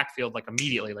in the backfield like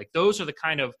immediately, like those are the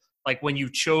kind of, like when you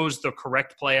chose the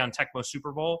correct play on Tecmo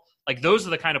Super Bowl, like those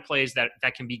are the kind of plays that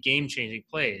can be game-changing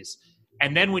plays.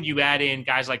 And then when you add in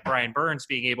guys like Brian Burns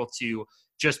being able to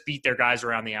just beat their guys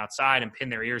around the outside and pin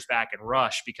their ears back and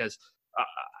rush, because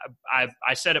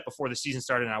I said it before the season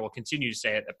started, and I will continue to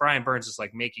say it, that Brian Burns is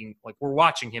we're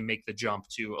watching him make the jump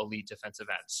to elite defensive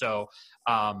end. So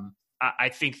I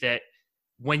think that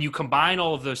when you combine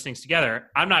all of those things together,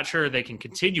 I'm not sure they can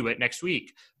continue it next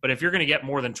week. But if you're going to get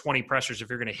more than 20 pressures, if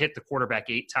you're going to hit the quarterback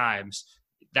 8 times,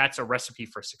 that's a recipe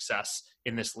for success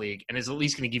in this league and is at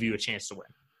least going to give you a chance to win.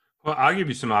 Well, I'll give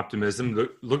you some optimism.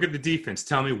 Look at the defense.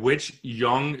 Tell me which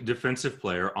young defensive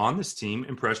player on this team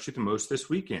impressed you the most this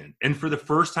weekend. And for the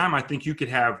first time, I think you could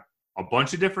have a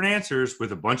bunch of different answers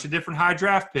with a bunch of different high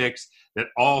draft picks that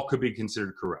all could be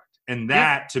considered correct. And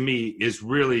that, to me, is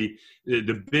really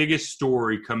the biggest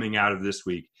story coming out of this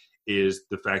week, is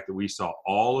the fact that we saw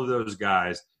all of those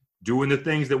guys doing the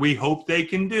things that we hope they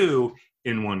can do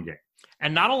in one game.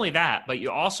 And not only that, but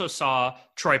you also saw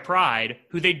Troy Pride,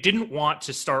 who they didn't want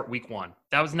to start week 1.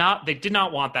 They did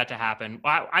not want that to happen.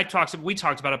 We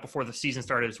talked about it before the season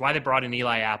started. It's why they brought in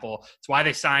Eli Apple. It's why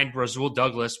they signed Rasul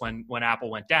Douglas when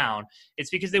Apple went down. It's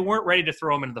because they weren't ready to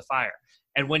throw him into the fire.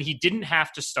 And when he didn't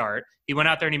have to start, he went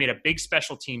out there and he made a big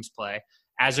special teams play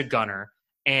as a gunner.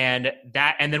 And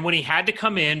then when he had to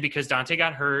come in because Dante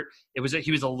got hurt, he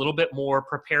was a little bit more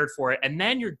prepared for it. And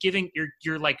then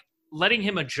you're like letting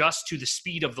him adjust to the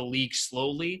speed of the league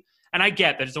slowly. And I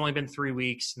get that it's only been 3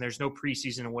 weeks and there's no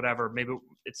preseason and whatever. Maybe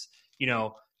it's,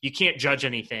 you can't judge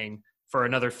anything for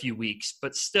another few weeks,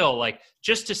 but still, like,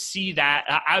 just to see that,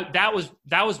 that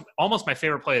was almost my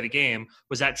favorite play of the game,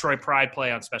 was that Troy Pride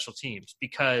play on special teams,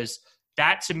 because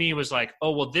that to me was like,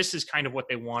 oh, well, this is kind of what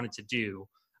they wanted to do.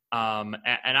 And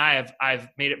I've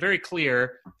made it very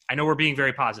clear. I know we're being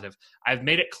very positive. I've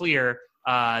made it clear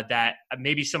that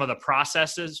maybe some of the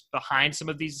processes behind some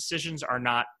of these decisions are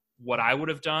not what I would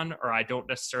have done, or I don't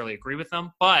necessarily agree with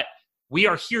them. But we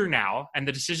are here now, and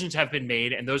the decisions have been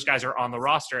made, and those guys are on the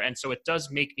roster. And so it does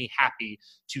make me happy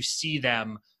to see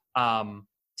them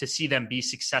be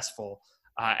successful,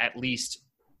 at least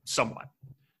somewhat.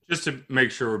 Just to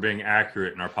make sure we're being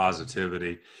accurate in our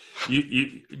positivity,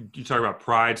 you talk about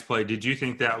Pride's play. Did you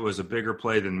think that was a bigger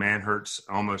play than Manhertz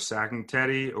almost sacking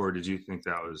Teddy, or did you think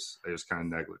it was kind of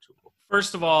negligible?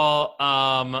 First of all,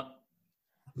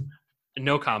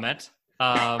 no comment.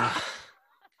 That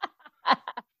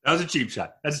was a cheap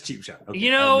shot. That's a cheap shot. Okay,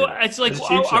 it's like,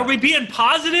 are we being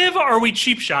positive or are we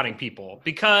cheap shotting people?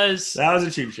 Because that was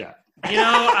a cheap shot. You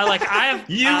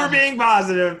were being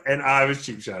positive, and I was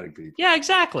cheap shotting people. Yeah,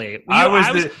 exactly. I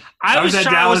was that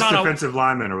Dallas defensive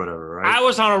lineman or whatever, right? I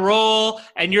was on a roll,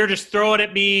 and you're just throwing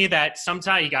at me that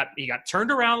sometimes he got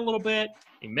turned around a little bit,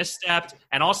 he misstepped,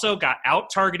 and also got out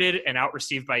targeted and out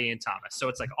received by Ian Thomas. So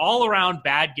it's like all around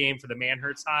bad game for the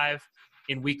Manhertz Hive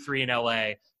in Week 3 in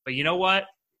LA. But you know what?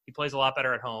 He plays a lot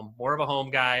better at home. More of a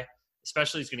home guy.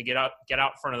 Especially he's going to get out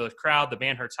in front of the crowd. The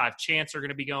Manhertz Hive chants are going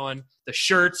to be going. The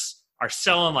shirts are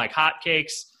selling like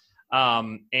hotcakes,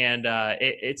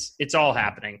 it's all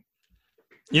happening.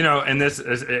 And this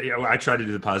is, I try to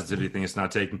do the positivity thing. It's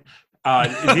not taking. The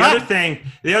other thing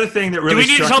that really. Do we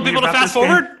need to tell people to fast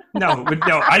forward? No.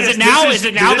 Is it now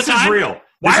the time? This is real.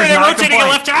 Why are they rotating a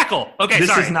left tackle? Okay,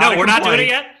 sorry. No, we're not doing it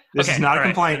yet. This is not a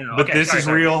complaint, but this is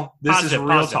real. This is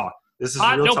real talk. This is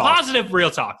real talk. Positive real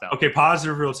talk though. Okay,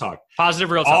 positive real talk. Positive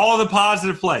real talk. All the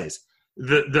positive plays.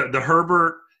 The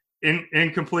Herbert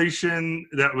incompletion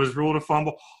that was ruled a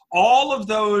fumble. All of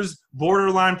those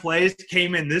borderline plays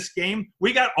came in this game.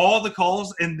 We got all the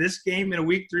calls in this game in a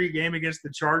Week 3 game against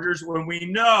the Chargers when we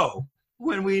know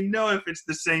if it's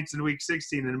the Saints in Week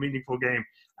 16 in a meaningful game,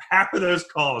 half of those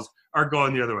calls are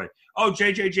going the other way. Oh,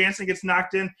 J.J. Jansen gets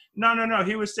knocked in. No.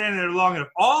 He was standing there long enough.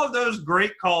 All of those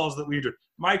great calls that we do.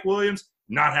 Mike Williams,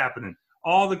 not happening.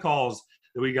 All the calls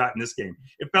that we got in this game.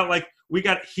 It felt like we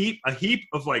got a heap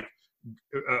of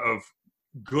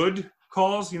good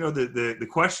calls, the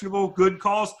questionable good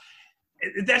calls.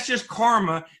 That's just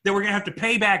karma that we're going to have to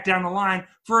pay back down the line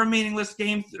for a meaningless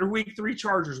game or Week 3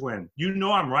 Chargers win.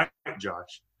 I'm right,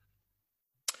 Josh.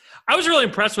 I was really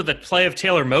impressed with the play of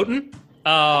Taylor Moton.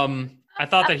 I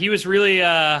thought that he was really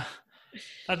good.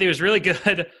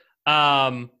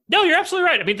 No, you're absolutely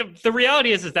right. I mean, the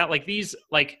reality is that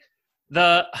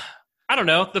the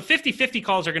 50-50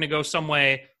 calls are going to go some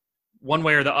way, one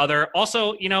way or the other.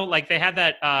 Also, they had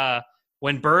that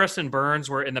when Burris and Burns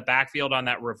were in the backfield on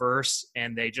that reverse,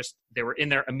 and they were in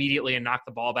there immediately and knocked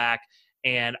the ball back.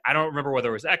 And I don't remember whether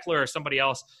it was Eckler or somebody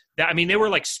else. They were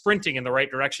like sprinting in the right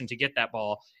direction to get that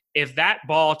ball. If that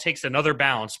ball takes another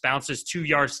bounces 2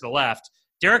 yards to the left,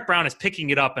 Derek Brown is picking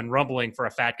it up and rumbling for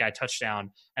a fat guy touchdown.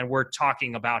 And we're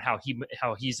talking about how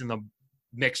he's in the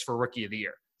mix for Rookie of the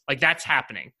Year. Like, that's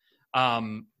happening.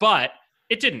 But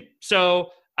it didn't. So,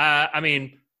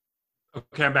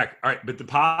 Okay, I'm back. All right, but the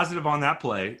positive on that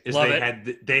play is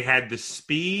they had the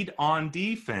speed on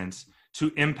defense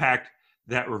to impact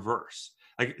that reverse.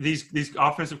 Like these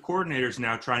offensive coordinators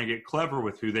now trying to get clever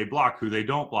with who they block, who they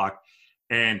don't block,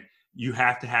 and you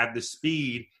have to have the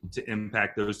speed to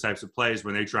impact those types of plays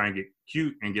when they try and get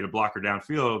cute and get a blocker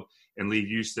downfield and leave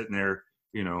you sitting there,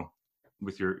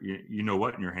 with your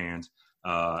what in your hands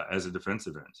as a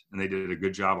defensive end. And they did a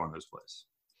good job on those plays.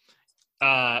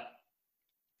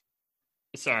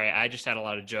 Sorry, I just had a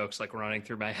lot of jokes running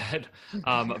through my head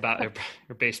about your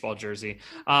baseball jersey.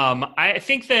 I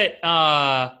think that,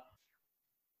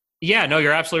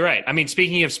 you're absolutely right. I mean,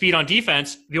 speaking of speed on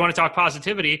defense, if you want to talk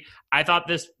positivity, I thought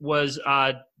this was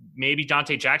maybe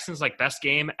Dante Jackson's best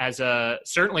game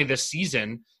certainly this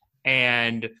season,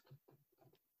 and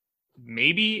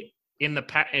maybe in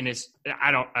his.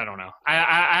 I don't know.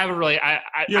 I haven't really. I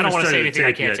don't want to say anything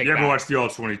I can't take. You haven't watched the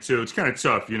All-22. It's kind of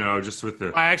tough, just with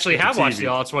the. I actually have watched the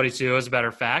All-22. As a matter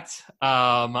of fact,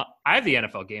 I have the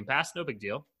NFL Game Pass. No big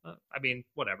deal.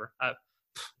 Whatever.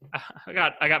 I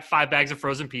got 5 bags of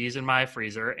frozen peas in my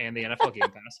freezer and the NFL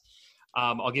Game Pass.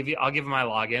 I'll give him my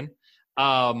login.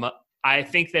 I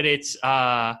think that it's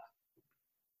the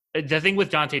thing with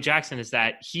Dante Jackson is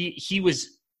that he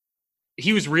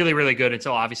was really, really good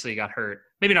until obviously he got hurt.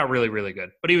 Maybe not really, really good,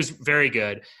 but he was very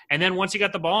good. And then once he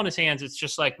got the ball in his hands, it's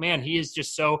just like, man, he is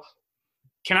just so.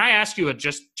 Can I ask you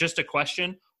just a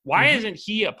question? Why isn't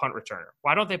he a punt returner?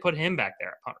 Why don't they put him back there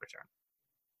at punt return?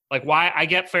 Why? I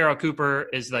get Farrell Cooper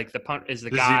is the punt is the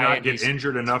Does guy. Does he not get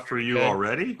injured enough for you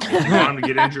already? Do you want him to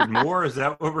get injured more? Is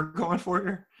that what we're going for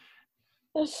here?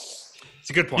 It's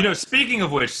a good point. Speaking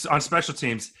of which, on special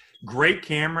teams, great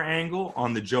camera angle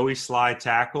on the Joey Sly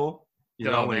tackle.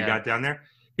 When he got down there.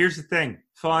 Here's the thing.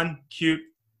 Fun, cute,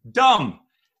 dumb.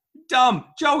 dumb.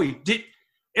 Joey,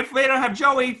 if they don't have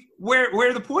Joey, where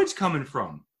are the points coming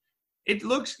from?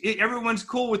 Everyone's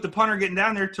cool with the punter getting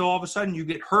down there till all of a sudden you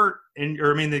get hurt,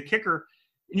 the kicker,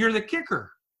 and you're the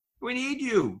kicker. We need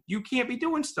you. You can't be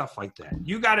doing stuff like that.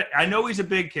 You got to. I know he's a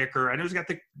big kicker. I know he's got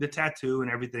the tattoo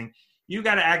and everything. You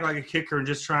got to act like a kicker and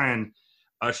just try and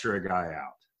usher a guy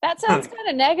out. That sounds kind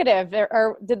of negative.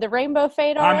 Or did the rainbow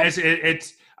fade already?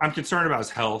 I'm concerned about his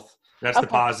health. That's the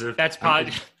positive. That's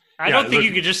positive. I don't think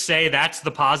you could just say that's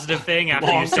the positive thing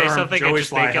after you say something and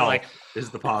just make it like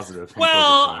is the positive.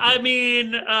 Well, I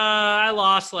mean, I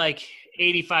lost like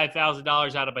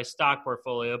 $85,000 out of my stock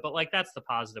portfolio, but like that's the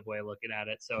positive way of looking at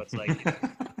it. So it's like you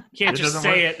can't just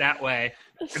say it that way.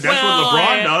 That's what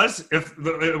LeBron does. If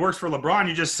it works for LeBron,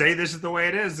 you just say this is the way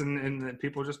it is, and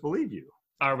people just believe you.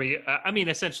 Are we? I mean,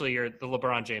 essentially, you're the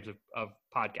LeBron James of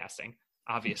podcasting,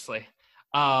 obviously.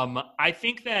 I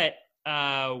think that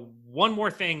one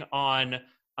more thing on.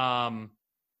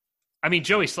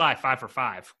 Joey Sly 5 for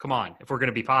 5. Come on, if we're going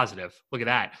to be positive, look at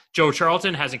that. Joe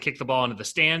Charlton hasn't kicked the ball into the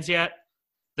stands yet.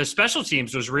 The special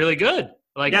teams was really good.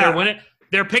 They're winning.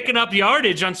 They're picking up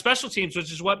yardage on special teams,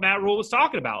 which is what Matt Rule was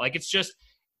talking about. Like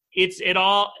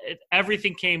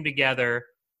everything came together.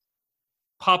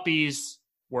 Puppies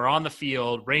were on the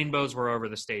field. Rainbows were over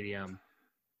the stadium.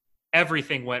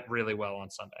 Everything went really well on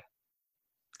Sunday.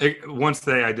 Once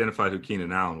they identified who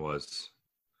Keenan Allen was,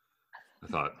 I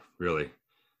thought, really.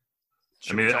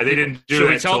 They didn't do it. Should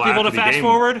we tell people to fast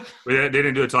forward? They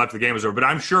didn't do it until after the game was over. But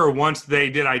I'm sure once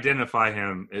they did identify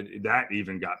him, that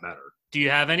even got better. Do you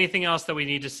have anything else that we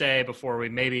need to say before we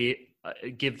maybe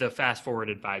give the fast forward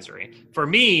advisory? For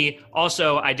me,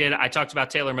 also, I talked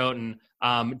about Taylor Moton.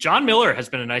 John Miller has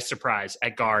been a nice surprise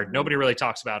at guard. Nobody really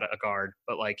talks about a guard,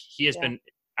 but he has been.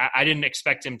 I didn't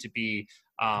expect him to be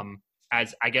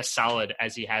as solid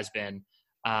as he has been.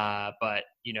 But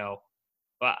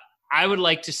I would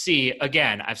like to see,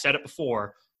 again, I've said it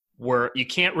before, where you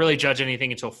can't really judge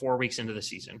anything until 4 weeks into the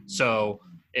season. So,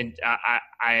 and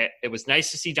it was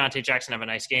nice to see Dante Jackson have a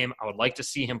nice game. I would like to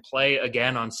see him play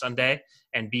again on Sunday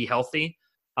and be healthy.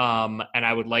 And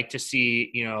I would like to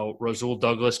see, Rasul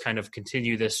Douglas kind of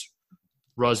continue this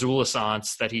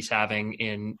Rasul-essence that he's having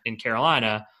in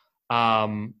Carolina.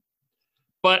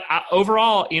 But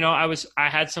overall, there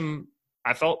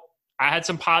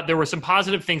were some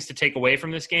positive things to take away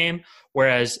from this game,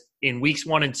 whereas in weeks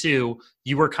 1 and 2,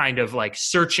 you were kind of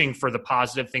searching for the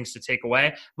positive things to take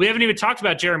away. We haven't even talked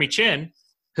about Jeremy Chin,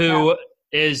 who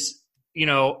is,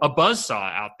 a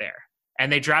buzzsaw out there,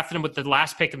 and they drafted him with the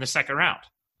last pick in the second round.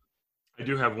 I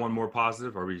do have one more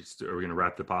positive. Are we going to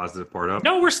wrap the positive part up?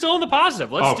 No, we're still in the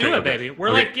positive. Let's do it, baby.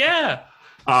 We're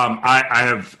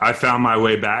I found my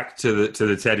way back to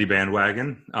the Teddy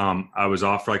bandwagon. I was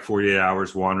off for 48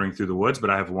 hours wandering through the woods, but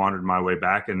I have wandered my way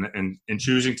back and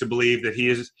choosing to believe that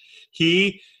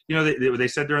they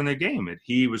said during the game that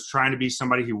he was trying to be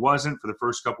somebody he wasn't for the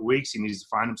first couple of weeks. He needs to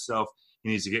find himself. He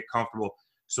needs to get comfortable.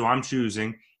 So I'm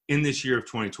choosing in this year of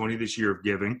 2020, this year of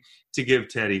giving, to give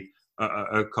Teddy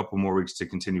a couple more weeks to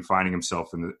continue finding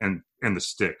himself in the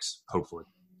sticks, hopefully.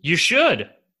 You should.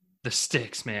 The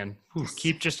sticks, man. Ooh,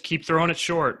 keep throwing it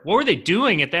short. What were they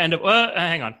doing at the end of?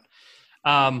 Hang on.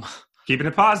 Keeping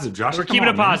it positive, Josh. We're keeping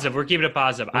it positive. We're keeping it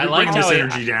positive. I liked how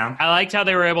energy down. I liked how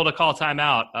they were able to call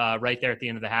timeout right there at the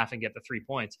end of the half and get the 3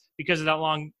 points because of that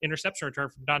long interception return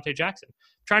from Dante Jackson.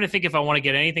 I'm trying to think if I want to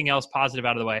get anything else positive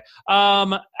out of the way.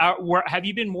 Have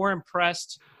you been more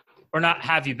impressed, or not?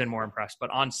 Have you been more impressed?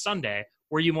 But on Sunday,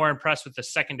 were you more impressed with the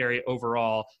secondary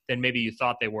overall than maybe you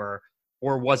thought they were?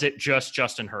 Or was it just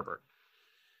Justin Herbert?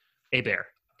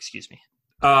 Excuse me.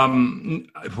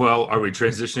 Well, are we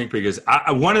transitioning? Because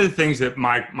one of the things that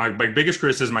my biggest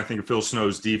criticism, I think, of Phil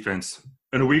Snow's defense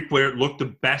in a week where it looked the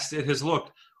best it has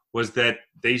looked was that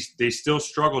they still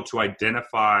struggle to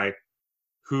identify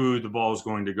who the ball is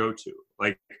going to go to.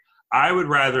 I would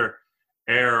rather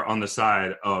err on the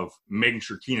side of making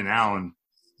sure Keenan Allen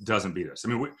doesn't beat us. I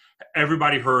mean,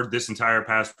 everybody heard this entire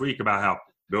past week about how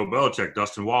Bill Belichick,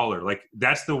 Dustin Waller,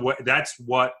 that's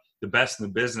what the best in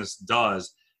the business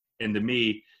does. And to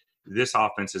me, this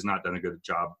offense has not done a good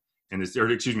job. This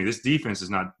defense has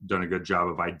not done a good job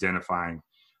of identifying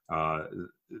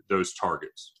those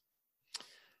targets.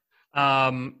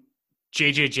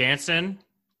 J.J. Jansen,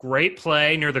 great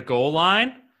play near the goal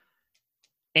line.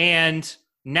 And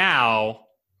now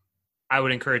I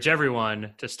would encourage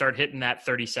everyone to start hitting that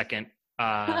 30-second,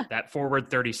 that forward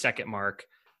 30-second mark.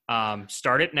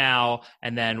 Start it now,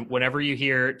 and then whenever you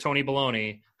hear Tony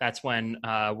Baloney, that's when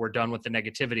we're done with the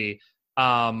negativity.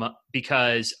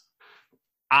 Because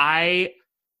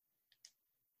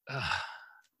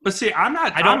But see,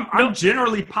 I'm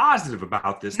generally positive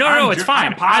about this. No, it's fine.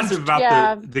 I'm positive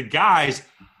about the guys,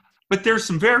 but there's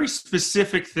some very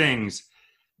specific things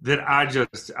that I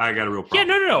got a real problem.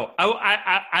 Yeah, no.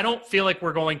 I don't feel like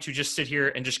we're going to just sit here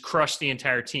and just crush the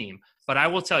entire team. But I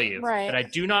will tell you that I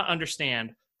do not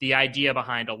understand the idea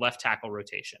behind a left tackle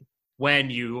rotation. When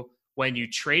you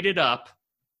traded up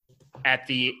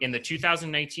in the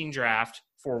 2019 draft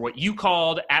for what you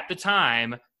called at the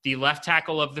time the left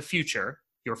tackle of the future,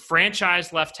 your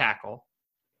franchise left tackle,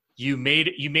 you made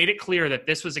it clear that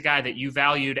this was a guy that you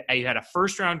valued, you had a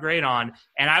first-round grade on.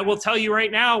 And I will tell you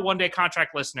right now, one-day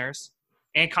contract listeners,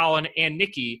 and Colin and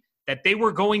Nikki, that they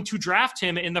were going to draft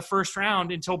him in the first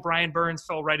round until Brian Burns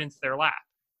fell right into their lap.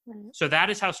 Right. So that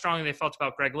is how strongly they felt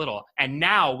about Greg Little. And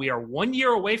now we are 1 year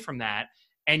away from that,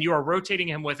 and you are rotating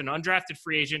him with an undrafted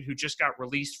free agent who just got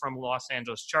released from Los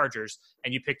Angeles Chargers,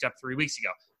 and you picked up 3 weeks ago.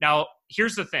 Now,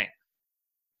 here's the thing.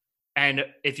 And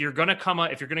if you're going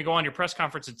to go on your press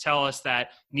conference and tell us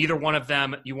that neither one of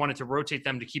them, you wanted to rotate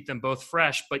them to keep them both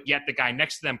fresh, but yet the guy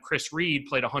next to them, Chris Reed,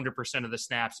 played 100% of the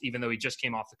snaps, even though he just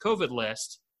came off the COVID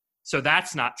list. So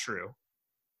that's not true.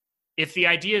 If the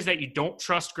idea is that you don't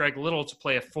trust Greg Little to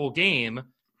play a full game,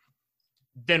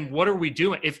 then what are we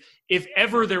doing? If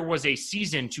ever there was a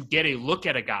season to get a look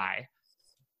at a guy,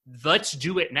 let's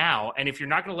do it now. And if you're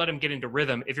not going to let him get into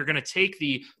rhythm, if you're going to take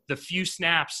the few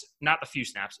snaps,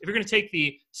 if you're going to take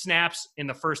the snaps in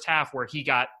the first half where he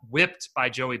got whipped by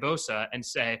Joey Bosa and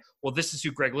say, well, this is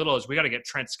who Greg Little is, we got to get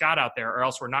Trent Scott out there or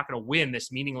else we're not going to win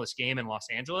this meaningless game in Los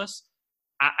Angeles.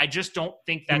 I just don't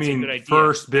think that's a good idea.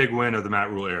 First big win of the Matt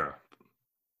Rule era.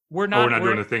 We're not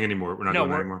doing the thing anymore. We're not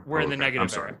doing it anymore. We're in the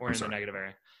negative area. We're in the negative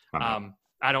area.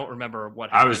 I don't remember what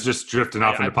happened. I was just drifting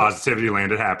off into positivity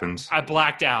land. It happens. I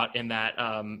blacked out in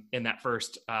that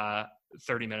first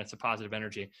 30 minutes of positive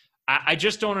energy. I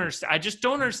just don't understand. I just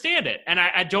don't understand it. And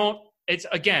I don't, it's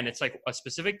like a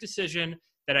specific decision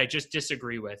that I just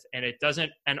disagree with. And it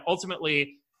doesn't, and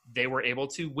ultimately they were able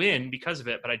to win because of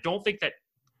it. But I don't think that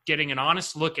getting an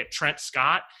honest look at Trent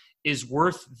Scott is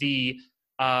worth the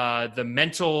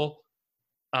mental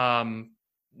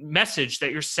message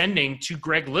that you're sending to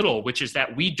Greg Little, which is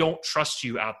that we don't trust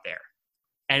you out there.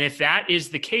 And if that is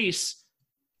the case,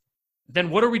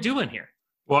 then what are we doing here?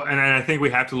 Well, and I think we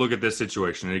have to look at this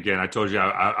situation. And again, I told you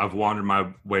I've wandered my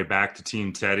way back to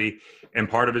Team Teddy, and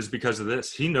part of it is because of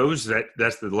this. He knows that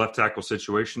that's the left tackle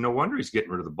situation. No wonder he's getting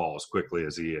rid of the ball as quickly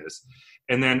as he is.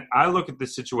 And then I look at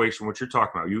this situation, what you're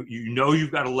talking about. You know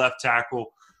you've got a left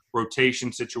tackle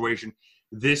rotation situation.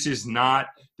 This is not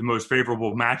the most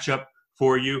favorable matchup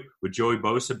for you with Joey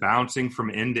Bosa bouncing from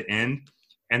end to end.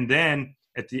 And then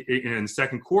in the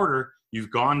second quarter,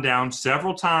 you've gone down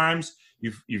several times.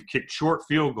 You've kicked short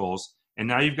field goals, and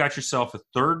now you've got yourself a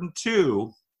 3rd and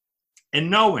 2.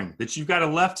 And knowing that you've got a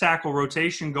left tackle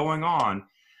rotation going on,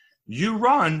 you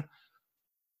run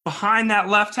behind that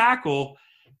left tackle.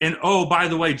 And, oh, by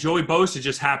the way, Joey Bosa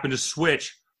just happened to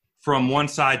switch from one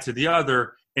side to the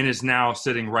other and is now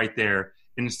sitting right there.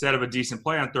 And instead of a decent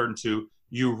play on 3rd and 2,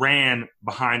 you ran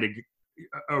behind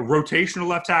a rotational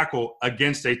left tackle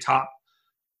against a top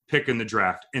pick in the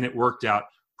draft, and it worked out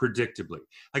predictably.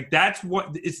 Like, that's what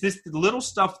 – it's this little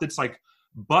stuff that's like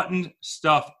buttoned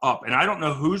stuff up. And I don't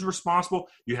know who's responsible.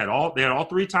 They had all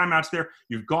 3 timeouts there.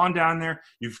 You've gone down there.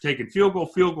 You've taken field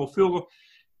goal.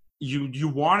 You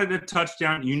wanted a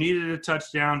touchdown. You needed a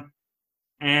touchdown.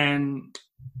 And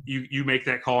you make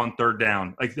that call on 3rd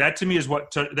down. Like, that to me is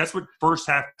that's what first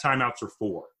half timeouts are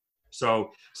for. So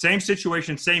same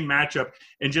situation, same matchup,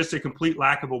 and just a complete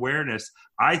lack of awareness,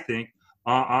 I think,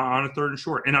 on a 3rd and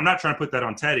short. And I'm not trying to put that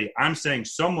on Teddy. I'm saying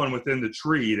someone within the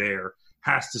tree there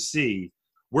has to see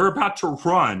we're about to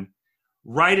run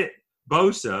right at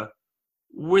Bosa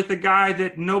with a guy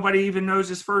that nobody even knows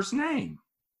his first name.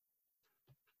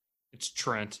 It's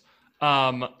Trent.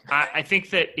 I think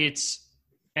that it's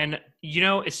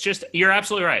just, you're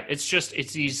absolutely right.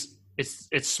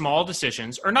 It's small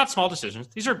decisions, or not small decisions.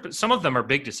 Some of them are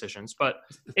big decisions, but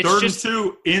it's 3rd and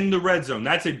 2 in the red zone.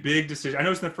 That's a big decision. I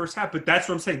know it's in the first half, but that's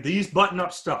what I'm saying. These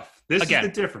button-up stuff. This is the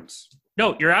difference.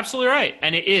 No, you're absolutely right,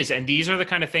 and it is. And these are the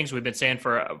kind of things we've been saying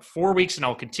for 4 weeks, and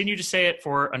I'll continue to say it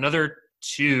for another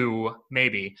 2,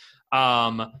 maybe.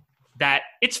 That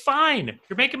it's fine.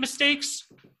 You're making mistakes.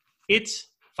 It's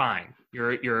fine.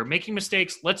 You're making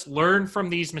mistakes. Let's learn from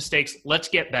these mistakes. Let's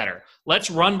get better.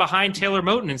 Let's run behind Taylor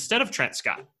Moton instead of Trent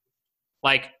Scott.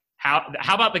 Like, how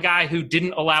about the guy who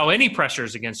didn't allow any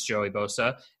pressures against Joey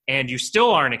Bosa, and you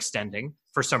still aren't extending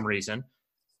for some reason?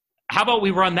 How about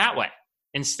we run that way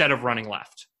instead of running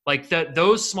left? Like,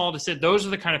 those small decisions, those are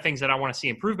the kind of things that I want to see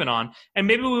improvement on, and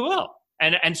maybe we will.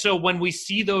 And so when we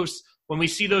see those when we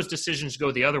see those decisions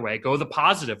go the other way, go the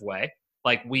positive way,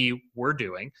 like we were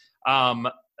doing,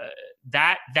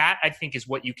 that I think is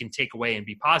what you can take away and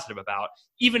be positive about,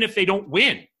 even if they don't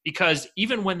win, because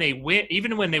even when they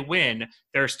win,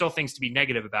 there are still things to be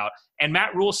negative about. And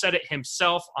Matt Rule said it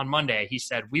himself on Monday. He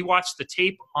said, we watched the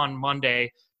tape on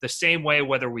Monday the same way,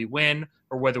 whether we win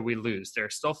or whether we lose. There are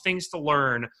still things to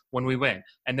learn when we win.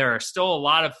 And there are still a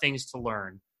lot of things to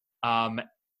learn.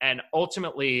 And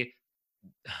ultimately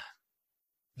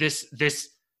this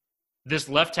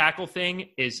left tackle thing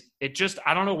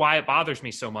I don't know why it bothers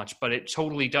me so much, but it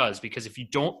totally does. Because if you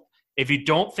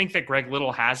don't think that Greg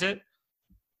Little has it,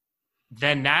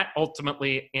 then that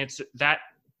ultimately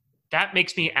that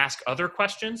makes me ask other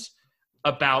questions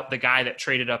about the guy that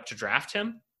traded up to draft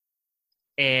him.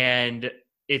 And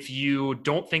if you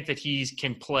don't think that he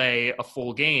can play a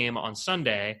full game on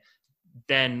Sunday,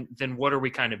 then what are we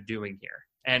kind of doing here?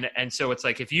 And so it's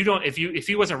like, if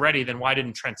he wasn't ready, then why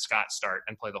didn't Trent Scott start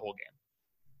and play the whole game?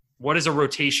 What is a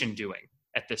rotation doing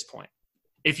at this point?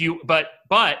 But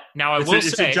now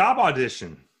it's a job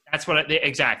audition. That's what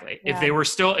exactly. Yeah. If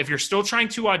you're still trying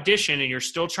to audition and you're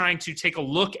still trying to take a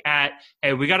look at, hey,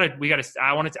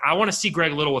 I want to see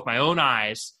Greg Little with my own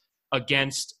eyes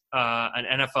against an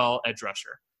NFL edge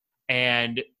rusher.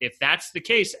 And if that's the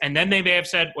case, and then they may have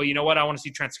said, well, you know what? I want to see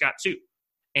Trent Scott too.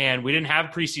 And we didn't have a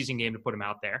preseason game to put him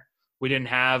out there. We didn't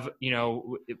have,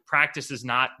 practice is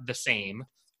not the same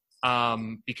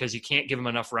because you can't give him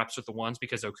enough reps with the ones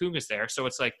because Okunga's there. So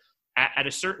it's like at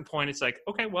a certain point, it's like,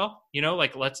 okay, well,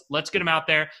 let's get him out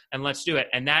there and let's do it.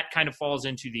 And that kind of falls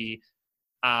into the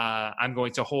I'm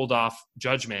going to hold off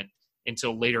judgment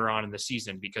until later on in the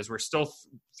season because we're still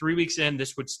 3 weeks in.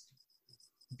 This would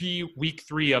be week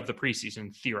 3 of the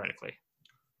preseason, theoretically.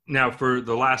 Now, for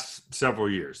the last several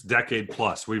years, decade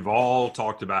plus, we've all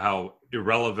talked about how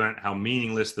irrelevant, how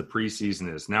meaningless the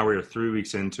preseason is. Now we're 3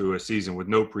 weeks into a season with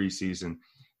no preseason.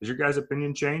 Has your guys'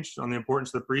 opinion changed on the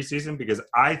importance of the preseason? Because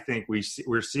I think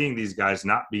we're seeing these guys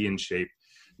not be in shape,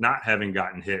 not having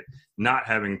gotten hit, not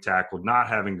having tackled, not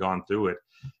having gone through it.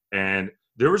 And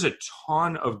there was a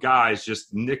ton of guys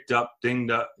just nicked up,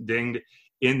 dinged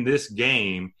in this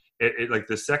game. Like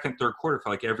the second, third quarter, for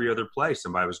like every other play,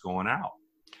 somebody was going out.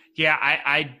 Yeah,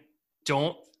 I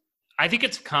think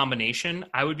it's a combination.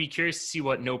 I would be curious to see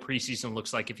what no preseason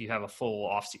looks like if you have a full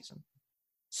offseason.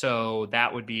 So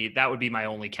that would be my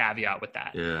only caveat with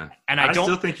that. Yeah. And I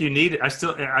still think you need it.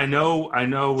 I know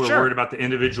we're worried about the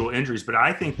individual injuries, but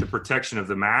I think the protection of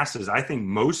the masses, I think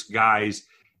most guys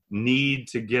need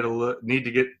to get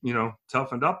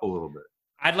toughened up a little bit.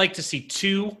 I'd like to see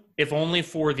 2, if only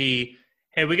for the,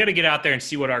 hey, we got to get out there and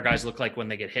see what our guys look like when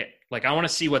they get hit. Like, I want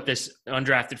to see what this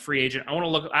undrafted free agent, I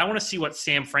want to see what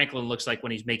Sam Franklin looks like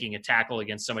when he's making a tackle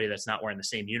against somebody that's not wearing the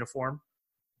same uniform.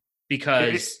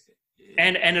 Because,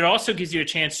 and it also gives you a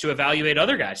chance to evaluate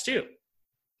other guys too.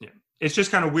 Yeah. It's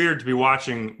just kind of weird to be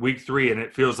watching week 3 and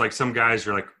it feels like some guys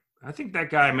are like, I think that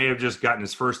guy may have just gotten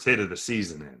his first hit of the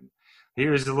season in.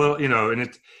 Here's a little,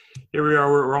 and here we are.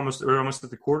 We're almost at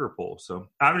the quarter pole. So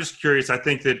I'm just curious. I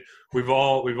think that we've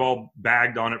all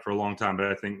bagged on it for a long time, but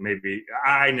I think maybe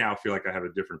I now feel like I have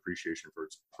a different appreciation for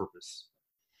its purpose.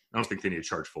 I don't think they need to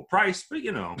charge full price, but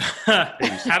How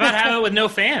about have it with no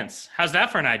fans? How's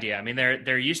that for an idea? I mean,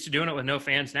 they're used to doing it with no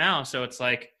fans now, so it's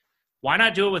like, why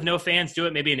not do it with no fans? Do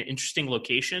it maybe in interesting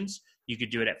locations. You could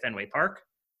do it at Fenway Park.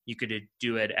 You could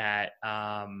do it at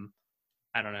I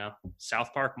don't know,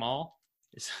 South Park Mall.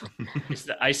 Is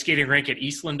the ice skating rink at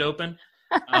Eastland open?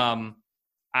 I'm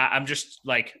just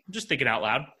thinking out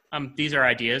loud. These are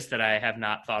ideas that I have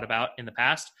not thought about in the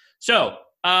past. So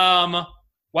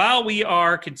while we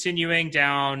are continuing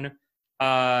down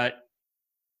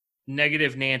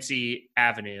Negative Nancy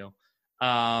Avenue,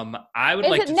 I would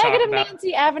like to talk about – Is it Negative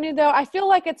Nancy Avenue, though? I feel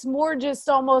like it's more just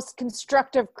almost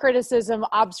constructive criticism,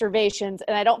 observations,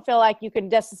 and I don't feel like you can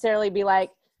necessarily be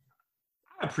like,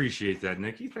 I appreciate that,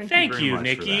 Nikki. Thank you, much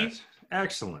Nikki. for that.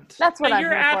 Excellent. That's what I'm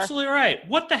You're here for. absolutely right.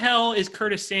 What the hell is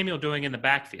Curtis Samuel doing in the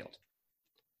backfield?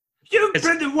 You've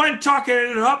been the one talking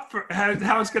it up for how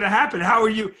it's going to happen. How are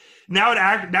you now?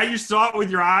 Now you saw it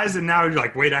with your eyes, and now you're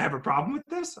like, "Wait, I have a problem with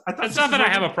this." It's not that I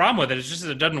have a problem with it. It's just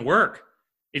that it doesn't work.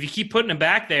 If you keep putting him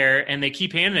back there, and they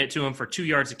keep handing it to him for 2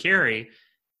 yards of carry,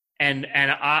 and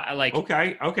I like.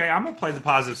 Okay. I'm gonna play the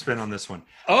positive spin on this one.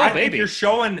 I think you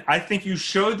show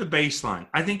the baseline.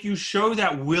 I think you show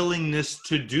that willingness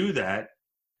to do that,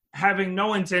 having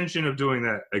no intention of doing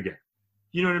that again.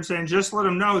 You know what I'm saying? Just let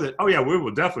them know that, oh, yeah, we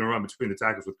will definitely run between the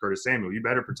tackles with Curtis Samuel. You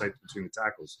better protect between the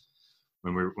tackles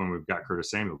when we've got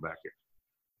Curtis Samuel back here.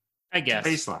 I guess.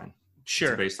 It's a baseline.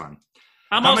 Sure. It's a baseline.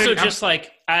 I'm also just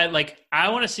like I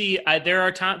want to see.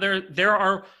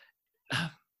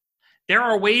 There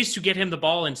are ways to get him the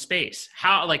ball in space.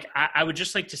 How I would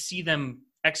just like to see them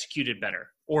executed better.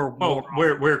 Or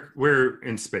where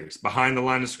in space? Behind the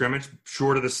line of scrimmage,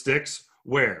 short of the sticks.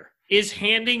 Where is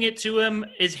handing it to him?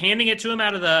 Is handing it to him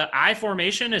out of the I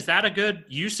formation? Is that a good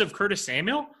use of Curtis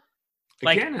Samuel?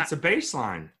 Again, it's a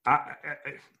baseline.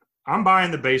 I'm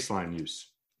buying the baseline use.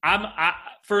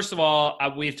 First of all,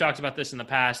 we've talked about this in the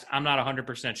past. I'm not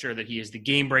 100% sure that he is the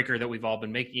game breaker that we've all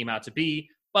been making him out to be.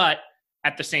 But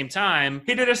at the same time,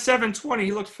 he did a 720.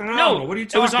 He looked phenomenal. No, what are you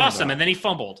talking about? It was awesome, and then he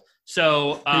fumbled.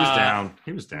 So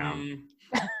he was down.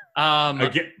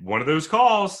 Again, one of those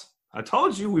calls. I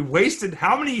told you we wasted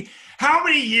how many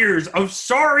years of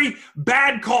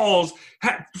bad calls,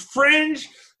 fringe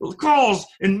calls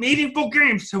in meaningful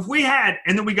games have we had,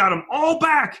 and then we got them all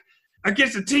back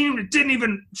against a team that didn't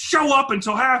even show up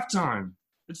until halftime.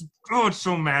 It's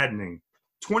so maddening.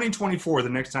 2024, the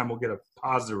next time we'll get a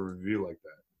positive review like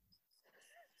that.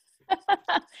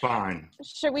 Fine.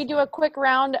 Should we do a quick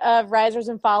round of risers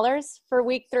and fallers for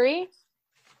week 3?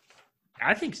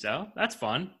 I think so. That's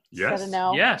fun. Yes.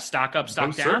 Yeah. Stock up,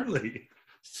 stock down. Certainly.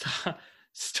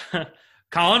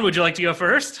 Colin, would you like to go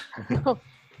first?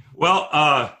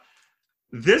 Well,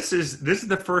 this is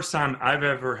the first time I've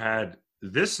ever had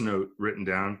this note written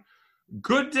down.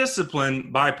 Good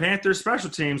discipline by Panthers special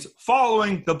teams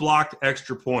following the blocked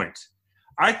extra point.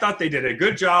 I thought they did a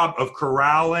good job of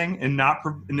corralling and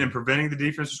then preventing the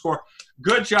defense to score.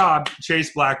 Good job,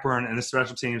 Chase Blackburn and the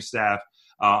special teams staff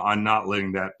on not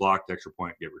letting that blocked extra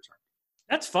point get returned.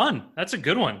 That's fun. That's a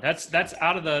good one. That's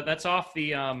off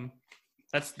the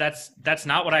that's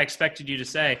not what I expected you to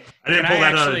say. I didn't pull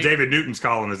that out of David Newton's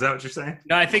column. Is that what you're saying?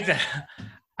 No, I think that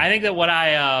what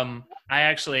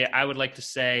I would like to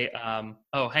say.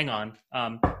 Hang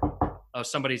on.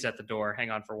 Somebody's at the door.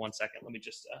 Hang on for 1 second. Let me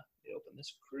just open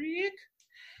this creek.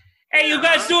 Hey, you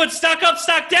guys doing stock up,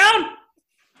 stock down?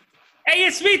 Hey,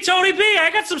 it's me, Tony B.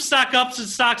 I got some stock ups and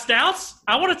stocks downs.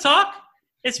 I want to talk.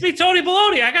 It's me, Tony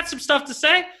Baloney. I got some stuff to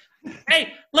say.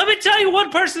 Hey, let me tell you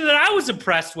one person that I was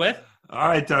impressed with. All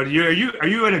right, Tony. Are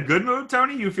you in a good mood,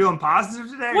 Tony? You feeling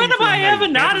positive today? When am I ever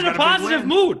not in a positive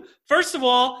mood? First of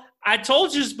all, I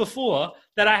told you before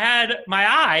that I had my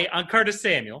eye on Curtis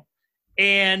Samuel.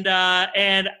 And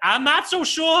I'm not so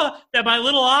sure that my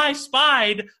little eye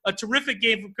spied a terrific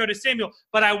game from Curtis Samuel.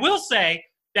 But I will say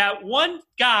that one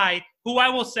guy who I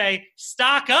will say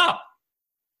stock up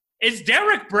is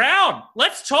Derek Brown.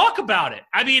 Let's talk about it.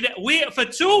 I mean, for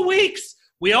 2 weeks,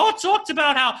 we all talked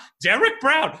about how Derek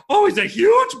Brown, he's a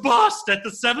huge bust at the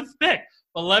 7th pick.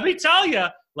 But let me tell you,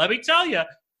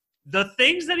 the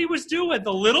things that he was doing,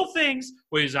 the little things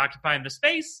where he was occupying the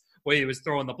space, where he was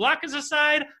throwing the blockers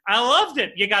aside, I loved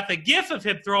it. You got the gif of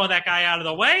him throwing that guy out of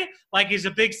the way like he's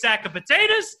a big sack of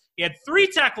potatoes. He had 3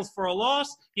 tackles for a loss.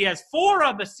 He has 4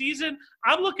 on the season.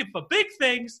 I'm looking for big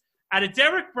things out of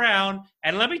Derek Brown.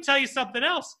 And let me tell you something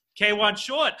else. K1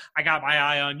 Short, I got my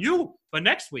eye on you for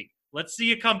next week. Let's see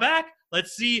you come back.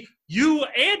 Let's see you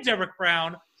and Derek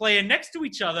Brown playing next to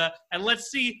each other. And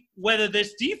let's see whether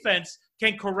this defense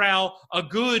can corral a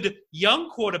good young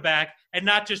quarterback and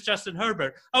not just Justin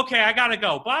Herbert. Okay, I got to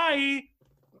go. Bye.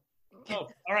 Oh,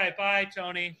 all right. Bye,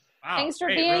 Tony. Wow. Thanks for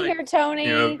being here, Tony.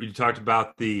 You talked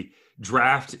about the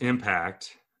draft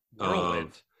impact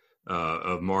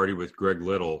of Marty with Greg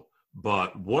Little.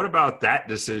 But what about that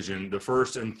decision, the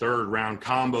 1st and 3rd round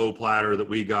combo platter that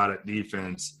we got at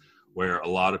defense, where a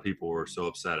lot of people were so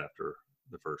upset after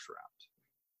the 1st round?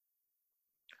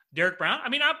 Derek Brown? I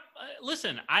mean,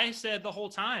 listen, I said the whole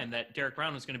time that Derek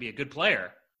Brown was going to be a good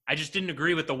player. I just didn't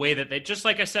agree with the way that they, just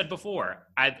like I said before,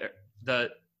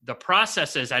 the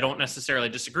processes I don't necessarily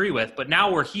disagree with, but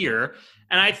now we're here.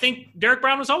 And I think Derek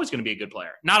Brown was always going to be a good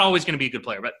player. Not always going to be a good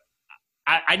player, but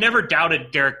I never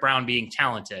doubted Derek Brown being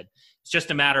talented. It's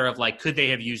just a matter of could they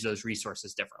have used those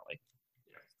resources differently?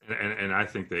 And I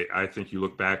think you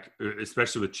look back,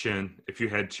 especially with Chin, if you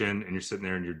had Chin and you're sitting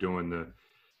there and you're doing the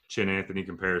Chin Anthony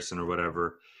comparison or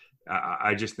whatever,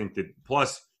 I just think that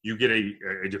plus you get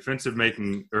a defensive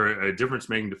making or a difference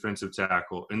making defensive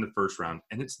tackle in the 1st round,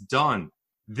 and it's done.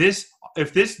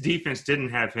 If this defense didn't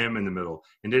have him in the middle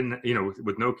and didn't,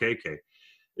 with no KK,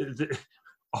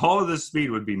 all of this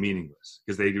speed would be meaningless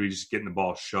because they'd be just getting the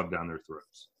ball shoved down their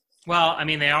throats. Well, I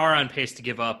mean, they are on pace to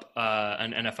give up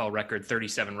an NFL record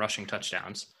 37 rushing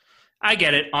touchdowns. I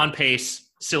get it, on pace,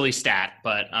 silly stat,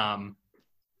 but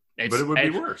it would be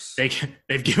worse.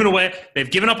 They've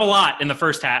given up a lot in the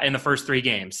first 3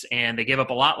 games, and they gave up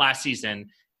a lot last season,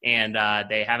 and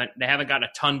they haven't gotten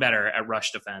a ton better at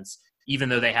rush defense. even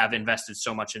though they have invested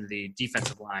so much in the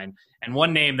defensive line. And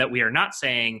one name that we are not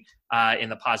saying in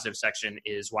the positive section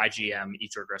is YGM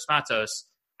Yetur Gross-Matos.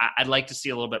 I'd like to see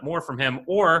a little bit more from him,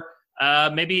 or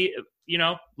maybe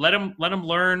let him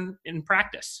learn in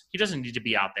practice. He doesn't need to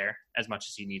be out there as much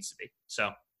as he needs to be.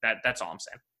 So that's all I'm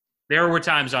saying. There were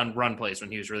times on run plays when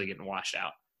he was really getting washed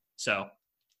out. So,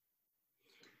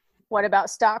 what about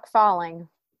stock falling?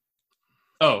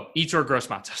 Oh, Yetur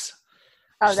Gross-Matos.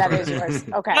 Oh, that is yours.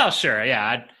 Okay. Oh, sure.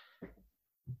 Yeah.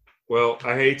 Well,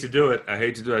 I hate to do it.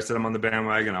 I said I'm on the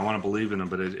bandwagon. I want to believe in him,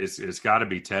 but it's got to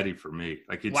be Teddy for me.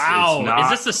 Wow. It's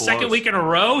not is this the close. Second week in a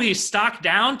row he's stocked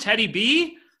down, Teddy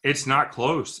B? It's not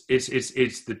close. It's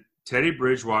the Teddy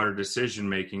Bridgewater decision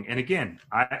making. And again,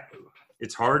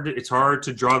 it's hard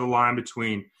to draw the line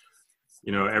between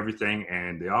everything,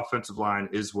 and the offensive line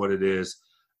is what it is.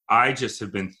 I just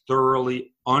have been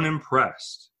thoroughly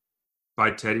unimpressed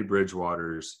by Teddy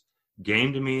Bridgewater's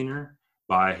game demeanor,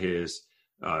 by his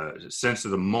sense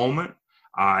of the moment.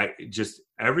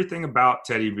 Everything about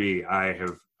Teddy B,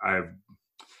 I've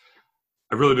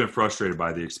really been frustrated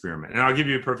by the experiment. And I'll give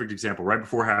you a perfect example. Right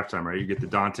before halftime, right, you get the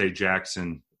Dante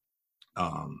Jackson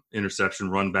interception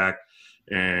run back,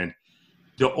 and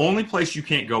the only place you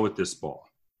can't go with this ball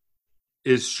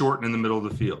is short in the middle of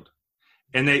the field.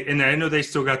 And I know they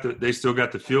still got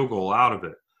the field goal out of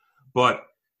it, but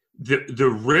the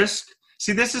risk.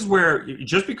 See, this is where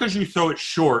just because you throw it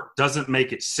short doesn't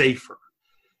make it safer.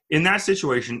 In that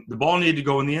situation, the ball needed to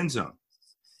go in the end zone,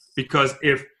 because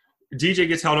if DJ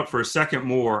gets held up for a second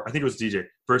more, I think it was DJ,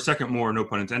 for a second more, no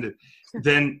pun intended,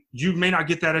 then you may not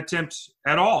get that attempt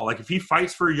at all. Like if he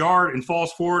fights for a yard and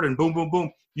falls forward and boom, boom,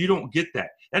 boom, you don't get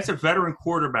that. That's a veteran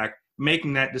quarterback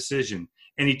making that decision.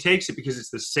 And he takes it because it's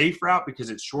the safe route, because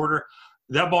it's shorter.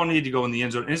 That ball needed to go in the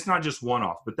end zone. And it's not just one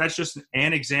off, but that's just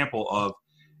an example of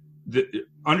the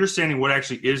understanding what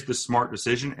actually is the smart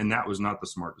decision. And that was not the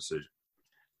smart decision.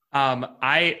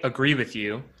 I agree with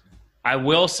you. I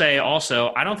will say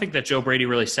also, I don't think that Joe Brady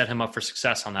really set him up for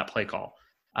success on that play call.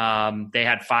 They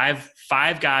had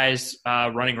five guys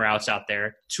running routes out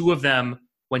there. Two of them,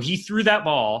 when he threw that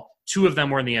ball, two of them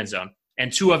were in the end zone,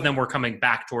 and two of them were coming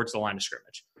back towards the line of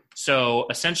scrimmage. So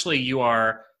essentially you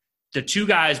are the two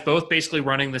guys both basically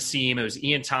running the seam. It was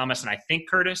Ian Thomas and I think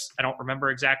Curtis. I don't remember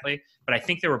exactly, but I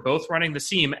think they were both running the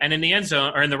seam. And in the end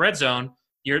zone, or in the red zone,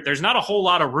 there's not a whole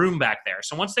lot of room back there.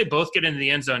 So once they both get into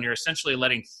the end zone, you're essentially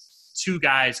letting two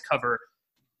guys cover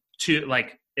two,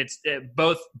 like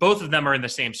both of them are in the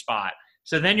same spot.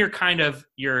 So then you're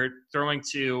throwing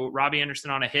to Robbie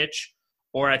Anderson on a hitch,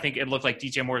 or I think it looked like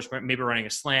DJ Moore is maybe running a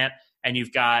slant, and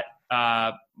you've got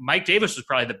Mike Davis was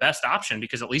probably the best option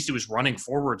because at least he was running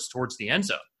forwards towards the end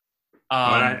zone.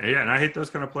 And I hate those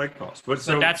kind of play calls. But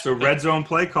red zone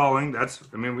play calling. We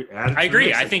added. I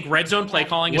agree. I think red zone play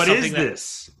calling is what something is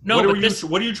this? No,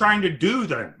 what are you trying to do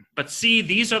then? But see,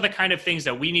 these are the kind of things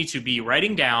that we need to be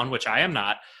writing down, which I am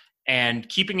not, and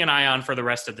keeping an eye on for the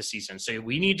rest of the season. So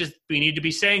we need to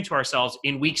be saying to ourselves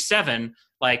in week 7,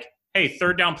 like, hey,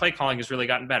 third down play calling has really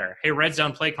gotten better. Hey, red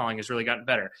zone play calling has really gotten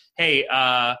better. Hey,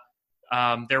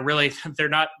 they're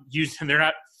not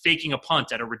faking a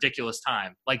punt at a ridiculous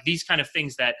time. Like these kind of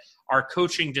things that are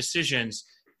coaching decisions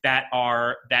that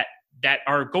are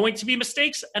going to be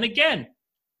mistakes. And again,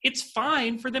 it's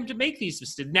fine for them to make these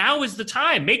mistakes. Now is the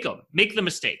time. Make the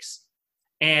mistakes.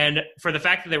 And for the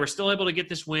fact that they were still able to get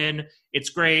this win, it's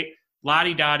great.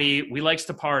 Lottie-dottie, we likes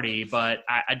to party, but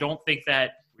I don't think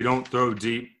that we don't throw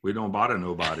deep. We don't bother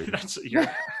nobody. You're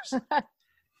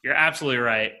absolutely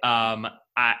right.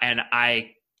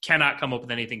 I cannot come up with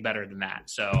anything better than that.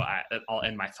 So I'll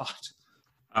end my thought.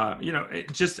 I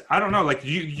don't know. Like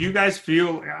you guys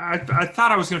feel. I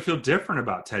thought I was going to feel different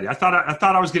about Teddy. I thought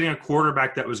I was getting a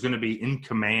quarterback that was going to be in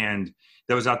command,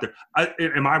 that was out there.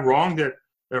 Am I wrong that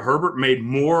Herbert made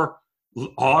more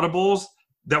audibles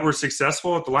that were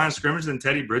successful at the line of scrimmage than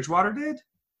Teddy Bridgewater did?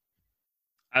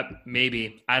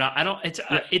 Maybe. I don't.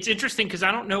 It's interesting because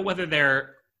I don't know whether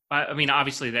they're. I mean,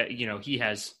 obviously that he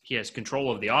has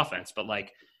control of the offense, but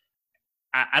like.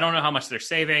 I don't know how much they're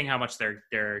saving, how much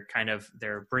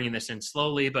they're bringing this in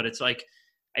slowly, but it's like,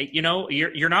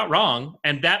 you're not wrong,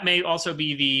 and that may also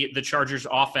be the Chargers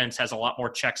offense has a lot more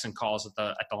checks and calls at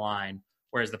the line,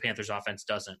 whereas the Panthers offense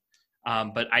doesn't.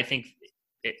 But I think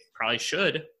it probably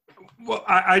should. Well,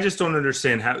 I just don't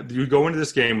understand how you go into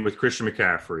this game with Christian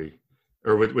McCaffrey,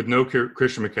 or with no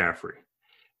Christian McCaffrey,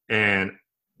 and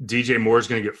DJ Moore is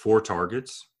going to get 4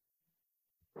 targets.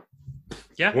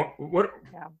 Yeah. What?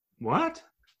 Yeah. What?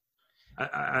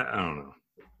 I don't know.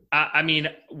 I mean,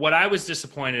 what I was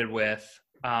disappointed with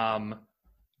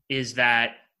is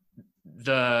that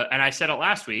and I said it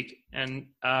last week, and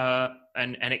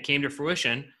it came to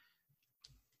fruition.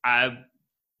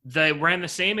 They ran the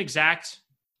same exact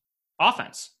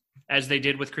offense as they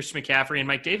did with Christian McCaffrey and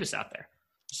Mike Davis out there.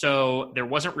 So there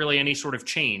wasn't really any sort of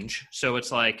change. So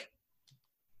it's like,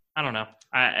 I don't know.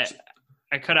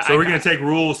 So we're going to take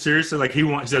rules seriously. Like he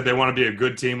said, they want to be a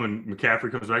good team when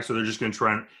McCaffrey comes back. So they're just going to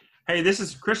try and, hey, this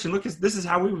is Christian. Look, this is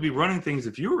how we would be running things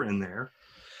if you were in there.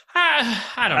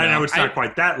 I don't know. I know it's not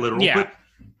quite that literal, but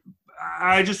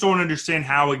I just don't understand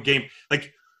how a game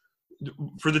like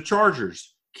for the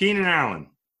Chargers, Keenan Allen,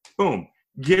 boom,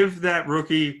 give that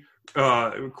rookie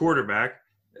quarterback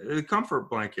the comfort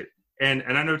blanket. And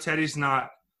I know Teddy's not,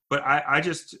 but I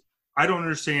don't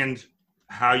understand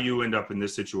how you end up in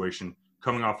this situation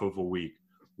coming off of a week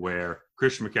where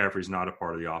Christian McCaffrey's not a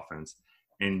part of the offense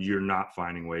and you're not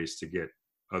finding ways to get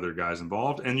other guys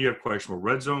involved, and you have questionable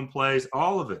red zone plays,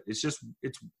 all of it. It's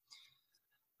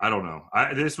I don't know.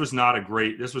 This was not a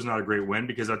great win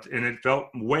because it felt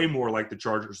way more like the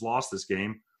Chargers lost this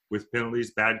game with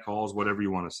penalties, bad calls, whatever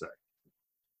you want to say.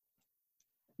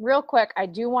 Real quick, I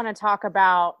do want to talk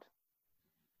about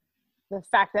the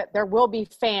fact that there will be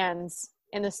fans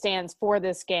in the stands for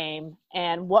this game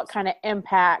and what kind of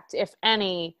impact, if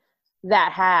any,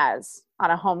 that has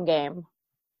on a home game.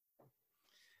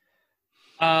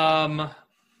 I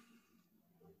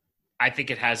think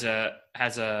it has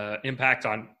a impact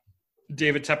on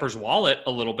David Tepper's wallet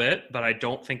a little bit, but I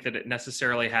don't think that it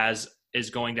necessarily is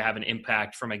going to have an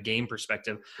impact from a game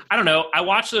perspective. I don't know. I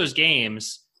watch those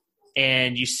games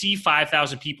and you see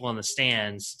 5,000 people in the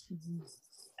stands,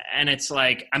 and it's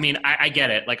like, I mean, I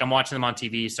get it. Like I'm watching them on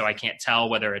TV, so I can't tell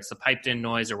whether it's the piped in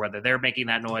noise or whether they're making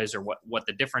that noise or what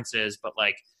the difference is. But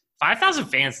like 5,000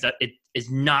 fans, it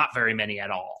is not very many at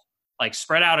all. Like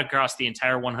spread out across the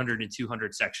entire 100 and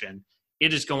 200 section,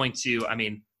 it is going to, I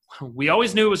mean, we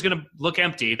always knew it was going to look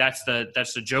empty. That's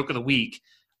the joke of the week.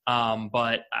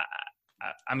 But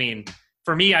I mean,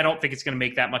 for me, I don't think it's going to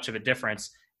make that much of a difference.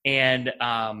 And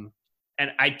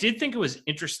I did think it was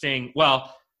interesting.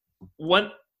 Well,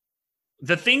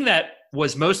 the thing that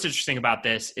was most interesting about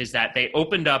this is that they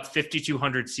opened up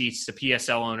 5,200 seats to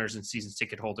PSL owners and season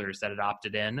ticket holders that had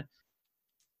opted in,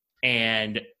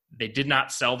 and they did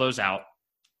not sell those out,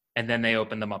 and then they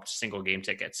opened them up to single game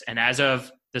tickets. And as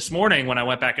of this morning, when I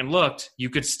went back and looked, you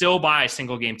could still buy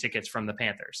single game tickets from the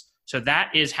Panthers. So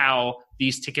that is how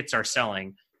these tickets are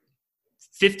selling.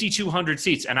 5,200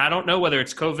 seats. And I don't know whether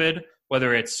it's COVID,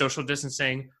 whether it's social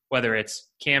distancing, whether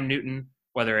it's Cam Newton,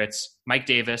 whether it's Mike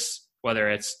Davis, whether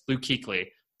it's Luke Kuechly,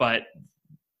 but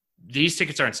these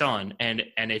tickets aren't selling. And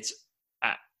it's,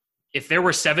 if there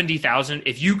were 70,000,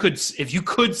 if you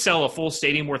could sell a full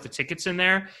stadium worth of tickets in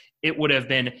there, it would have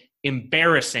been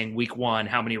embarrassing week one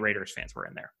how many Raiders fans were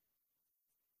in there.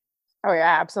 Oh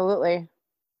yeah, absolutely.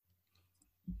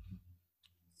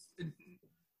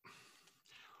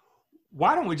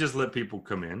 Why don't we just let people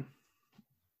come in?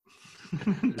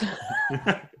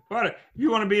 What, you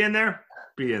want to be in there?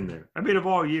 Be in there. I mean, of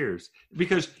all years,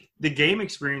 because the game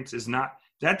experience is not,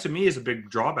 that to me is a big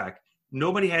drawback.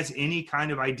 Nobody has any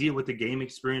kind of idea what the game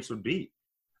experience would be.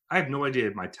 I have no idea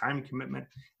my time commitment.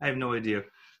 I have no idea.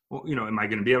 Well, am I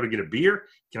going to be able to get a beer?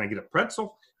 Can I get a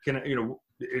pretzel? Can I,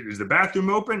 is the bathroom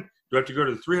open? Do I have to go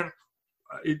to the 300?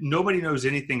 Nobody knows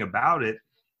anything about it.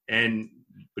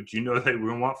 But they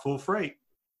will want full freight.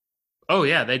 Oh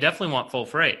yeah, they definitely want full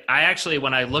freight. I actually,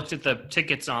 when I looked at the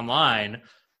tickets online,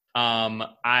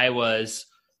 I was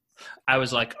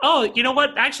like, oh, you know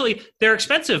what? Actually, they're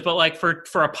expensive, but like for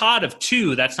a pod of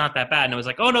 2, that's not that bad. And I was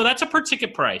like, oh no, that's a per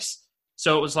ticket price.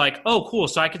 So it was like, oh, cool.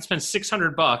 So I could spend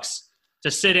 $600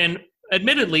 to sit in,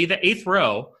 admittedly, the 8th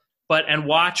row, and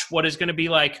watch what is going to be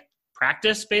like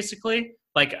practice, basically.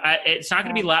 Like it's not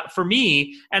going to be loud for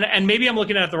me. And maybe I'm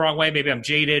looking at it the wrong way. Maybe I'm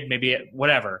jaded. Maybe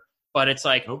whatever. But it's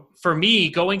like, for me,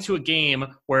 going to a game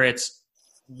where it's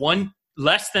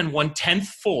less than 1/10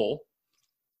 full.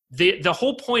 The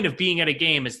whole point of being at a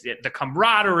game is the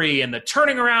camaraderie and the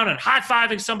turning around and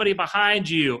high-fiving somebody behind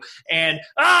you and,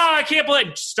 I can't believe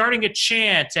it, starting a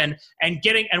chant and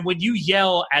when you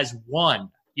yell as one,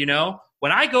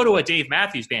 when I go to a Dave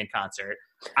Matthews Band concert,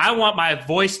 I want my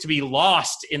voice to be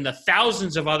lost in the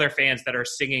thousands of other fans that are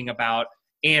singing about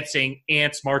ants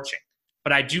marching.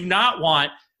 But I do not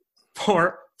want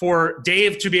for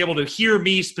Dave to be able to hear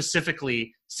me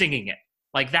specifically singing it.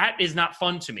 Like that is not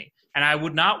fun to me. And I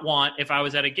would not want, if I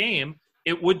was at a game,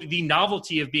 the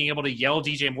novelty of being able to yell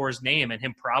DJ Moore's name and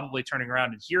him probably turning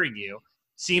around and hearing you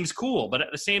seems cool. But at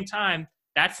the same time,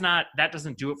 that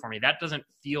doesn't do it for me. That doesn't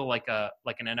feel like an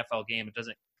NFL game. It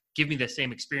doesn't give me the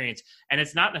same experience. And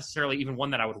it's not necessarily even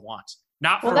one that I would want.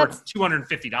 Not for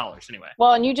 $250 anyway.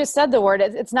 Well, and you just said the word.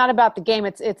 It's not about the game.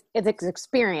 It's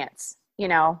experience,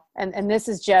 and this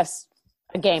is just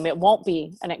a game. It won't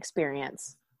be an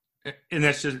experience. And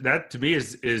that to me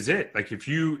is it. Like if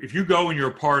you go and you're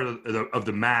a part of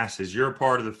the masses, you're a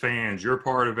part of the fans, you're a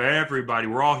part of everybody.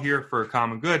 We're all here for a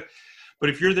common good. But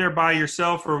if you're there by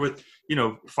yourself or with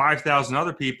 5,000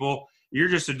 other people, you're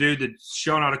just a dude that's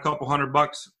showing out a couple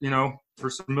 $100, for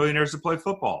some millionaires to play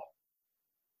football.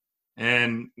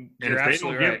 And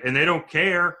if they don't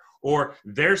care, or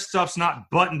their stuff's not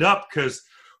buttoned up because,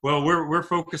 well, we're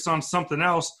focused on something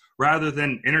else rather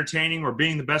than entertaining or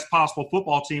being the best possible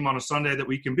football team on a Sunday that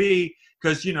we can be,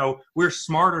 because we're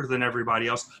smarter than everybody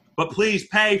else. But please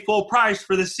pay full price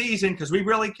for the season because we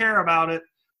really care about it.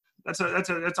 That's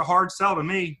a hard sell to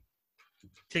me.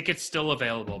 Tickets still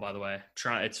available, by the way.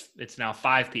 It's now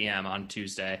 5 p.m. on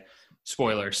Tuesday.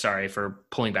 Spoiler, sorry for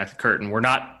pulling back the curtain. We're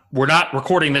not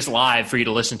recording this live for you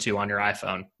to listen to on your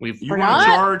iPhone.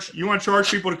 You want to charge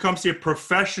people to come see a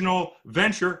professional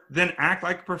venture, then act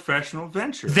like a professional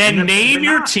venture. Then name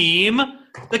your team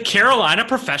the Carolina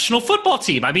Professional Football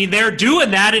Team. I mean, they're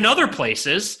doing that in other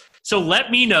places. So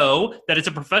let me know that it's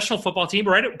a professional football team.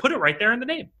 Put it right there in the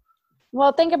name.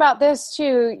 Well, think about this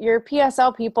too. Your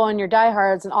PSL people and your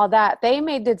diehards and all that, they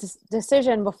made the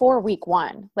decision before week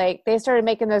 1. Like they started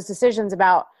making those decisions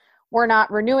about, we're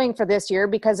not renewing for this year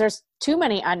because there's too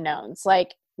many unknowns.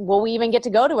 Like, will we even get to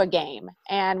go to a game?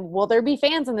 And will there be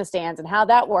fans in the stands and how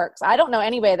that works? I don't know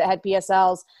anybody that had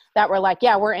PSLs that were like,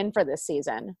 yeah, we're in for this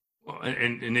season. Well,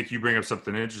 and Nick, you bring up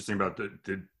something interesting about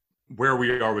the where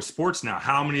we are with sports now.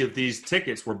 How many of these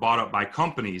tickets were bought up by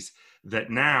companies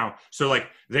that now, so like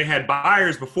they had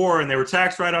buyers before and they were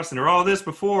tax write-offs and they're all this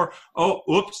before. Oh,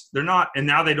 oops, they're not. And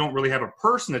now they don't really have a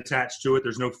person attached to it.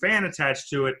 There's no fan attached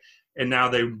to it. And now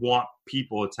they want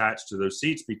people attached to those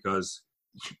seats because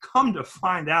you come to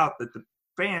find out that the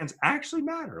fans actually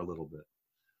matter a little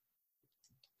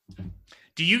bit.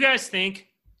 Do you guys think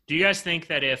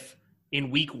that if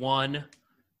in week 1,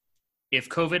 if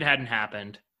COVID hadn't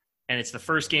happened and it's the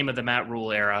first game of the Matt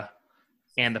Rule era,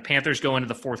 and the Panthers go into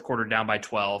the fourth quarter down by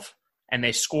 12, and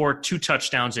they score 2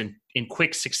 touchdowns in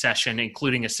quick succession,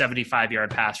 including a 75-yard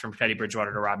pass from Teddy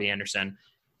Bridgewater to Robbie Anderson,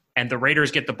 and the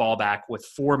Raiders get the ball back with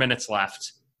 4 minutes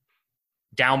left,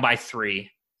 down by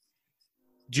 3,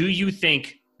 do you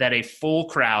think that a full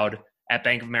crowd at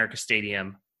Bank of America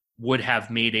Stadium would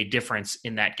have made a difference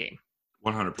in that game?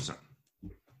 100%.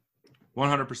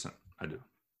 100%. I do.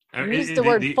 You used the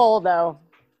word full, though.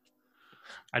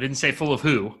 I didn't say full of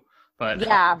who. But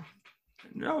yeah,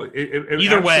 no, it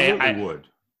either way, I would.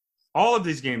 All of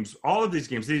these games,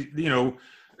 Aaron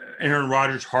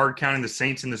Rodgers hard counting the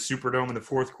Saints in the Superdome in the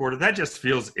fourth quarter, that just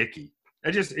feels icky.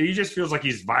 He just feels like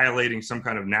he's violating some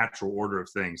kind of natural order of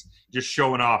things, just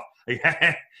showing off. Like,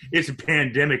 it's a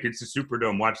pandemic. It's a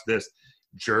Superdome. Watch this,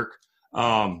 jerk.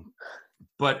 But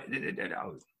I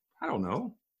don't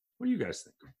know. What do you guys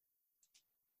think?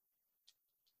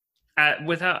 I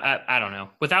don't know.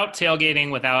 Without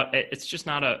tailgating, it's just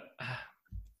not a.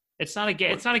 It's not a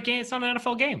game. It's not a game. It's not an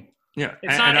NFL game. Yeah,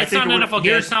 it's not an NFL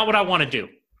game. It's not what I want to do.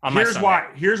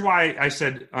 Here's why I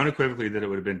said unequivocally that it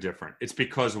would have been different. It's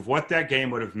because of what that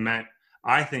game would have meant,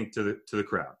 I think, to the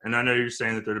crowd. And I know you're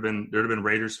saying that there'd have been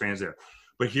Raiders fans there,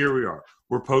 but here we are.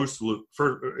 We're post Luke.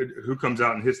 Who comes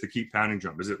out and hits the keep pounding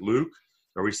jump? Is it Luke?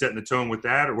 Are we setting the tone with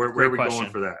that, or where are we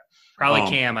going for that? Probably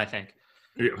Cam, I think.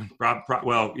 Yeah,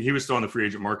 well, he was still on the free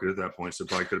agent market at that point, so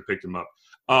probably could have picked him up.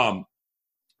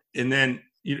 And then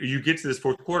you get to this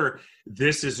fourth quarter.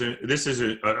 This is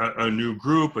a new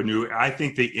group, I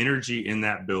think the energy in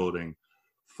that building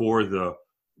for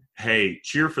hey,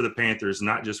 cheer for the Panthers,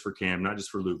 not just for Cam, not just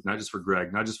for Luke, not just for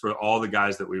Greg, not just for all the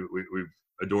guys that we've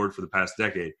adored for the past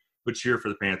decade, but cheer for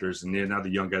the Panthers. And now the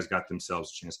young guys got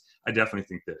themselves a chance. I definitely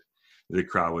think that the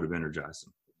crowd would have energized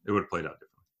them. It would have played out differently.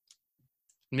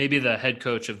 Maybe the head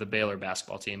coach of the Baylor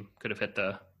basketball team could have hit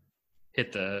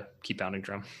the keep pounding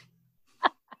drum.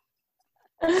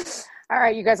 All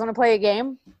right, you guys want to play a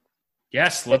game?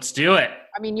 Yes, let's do it.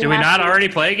 I mean, did we not already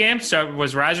play a game? So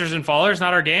was Risers and Fallers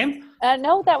not our game?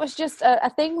 No, that was just a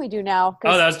thing we do now.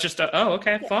 Oh, that was just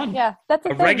okay, fun. Yeah, that's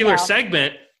a regular now.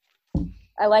 Segment.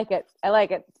 I like it.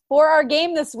 For our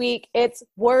game this week, it's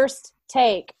worst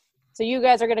take. So you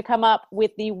guys are going to come up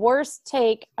with the worst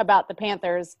take about the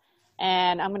Panthers.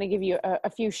 And I'm going to give you a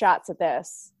few shots at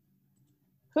this.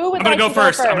 Who would like to go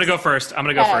first? I'm going to go first. I'm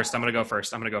going to go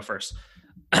first.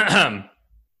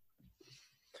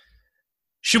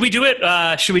 Should we do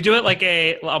it? Should we do it like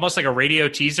almost like a radio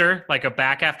teaser, like a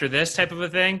back after this type of a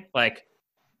thing? Like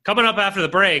coming up after the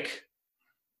break,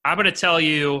 I'm going to tell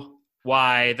you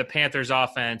why the Panthers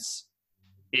offense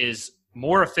is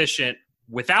more efficient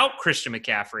without Christian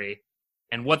McCaffrey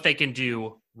and what they can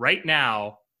do right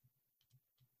now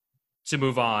to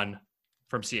move on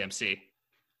from CMC.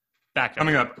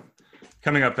 Coming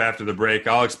up after the break,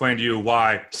 I'll explain to you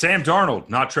why Sam Darnold,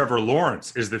 not Trevor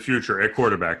Lawrence, is the future at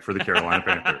quarterback for the Carolina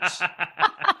Panthers.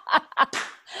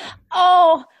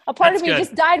 Oh, a part That's of me good.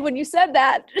 just died when you said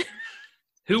that.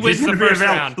 Who wins He's the gonna be first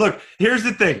available. round? Look, here's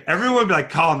the thing. Everyone will be like,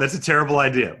 Colin, that's a terrible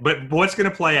idea. But what's going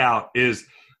to play out is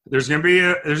there's going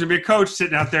to be a coach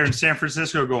sitting out there in San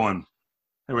Francisco going,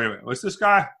 hey, wait, what's this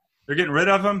guy? They're getting rid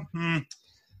of him?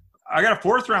 I got a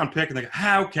 4th round pick. And they go,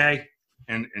 okay.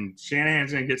 And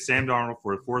Shanahan's going to get Sam Darnold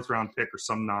for a 4th round pick or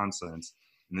some nonsense.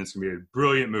 And it's going to be a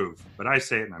brilliant move. But I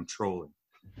say it and I'm trolling.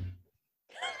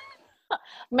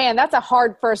 Man, that's a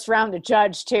hard first round to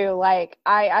judge too. Like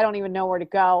I don't even know where to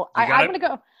go. I'm gonna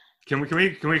go. Can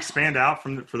we expand out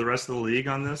for the rest of the league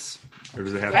on this? Or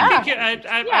does it have Yeah. to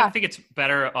be? I think it's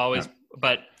better always. Yeah.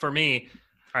 But for me,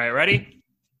 all right, ready?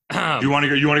 Do you want to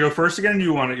go? You want to go first again?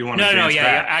 You want to? No,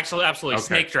 yeah, absolutely. Okay.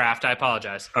 Snake draft. I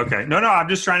apologize. Okay, no, I'm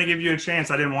just trying to give you a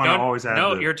chance. I didn't want to always have.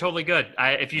 No, you're totally good.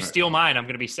 If you steal mine, I'm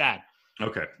going to be sad.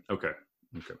 Okay.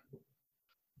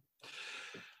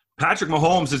 Patrick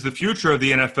Mahomes is the future of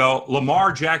the NFL.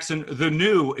 Lamar Jackson, the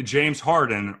new James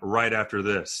Harden, right after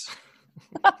this.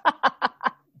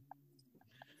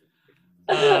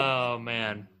 Oh,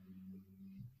 man.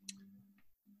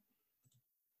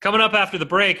 Coming up after the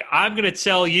break, I'm going to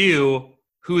tell you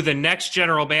who the next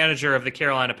general manager of the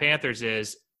Carolina Panthers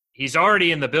is. He's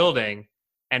already in the building,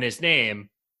 and his name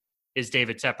is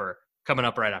David Tepper. Coming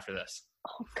up right after this.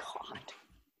 Oh, God.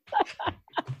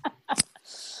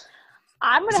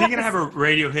 Is he going to have a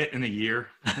radio hit in a year?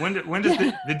 When does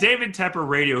the David Tepper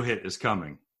radio hit is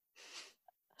coming?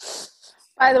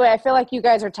 By the way, I feel like you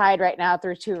guys are tied right now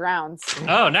through 2 rounds.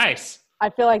 Oh, nice.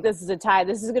 I feel like this is a tie.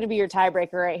 This is going to be your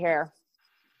tiebreaker right here.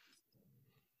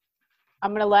 I'm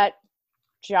going to let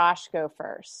Josh go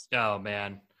first. Oh,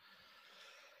 man.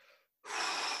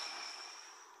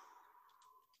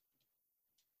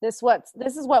 This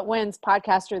is what wins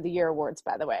Podcaster of the Year awards,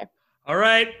 by the way. All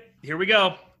right, here we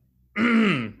go.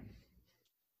 A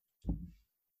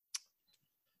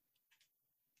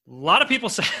lot of people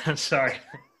say, sorry.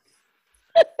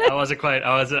 I wasn't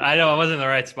in the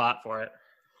right spot for it.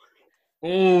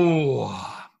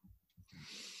 Oh.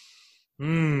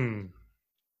 A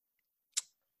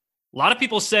lot of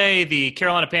people say the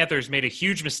Carolina Panthers made a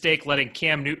huge mistake letting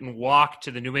Cam Newton walk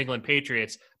to the New England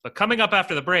Patriots. But coming up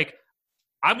after the break,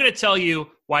 I'm going to tell you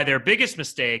why their biggest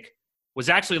mistake was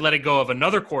actually letting go of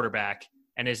another quarterback,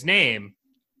 and his name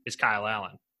is Kyle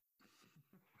Allen.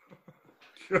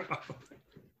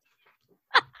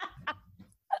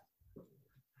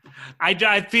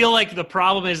 I feel like the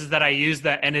problem is that I use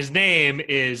that, and his name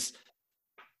is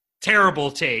terrible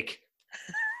take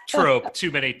trope too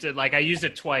many. Like I used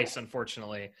it twice,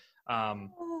 unfortunately,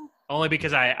 only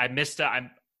because I missed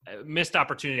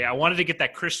opportunity. I wanted to get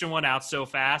that Christian one out so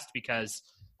fast because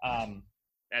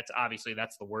that's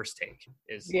the worst take.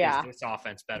 Is this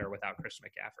offense better without Christian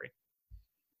McCaffrey?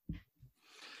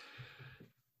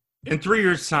 In 3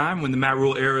 years' time, when the Matt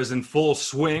Rule era is in full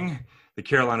swing, the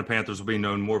Carolina Panthers will be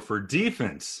known more for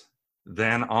defense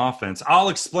than offense. I'll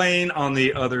explain on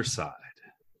the other side.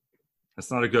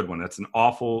 That's not a good one. That's an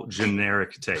awful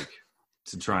generic take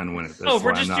to try and win it. That's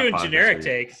we're just doing generic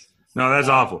takes. No, that's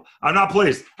awful. I'm not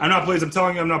pleased. I'm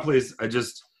telling you, I'm not pleased. I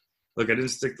didn't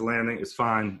stick the landing. It's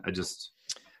fine.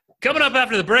 Coming up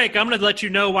after the break, I'm going to let you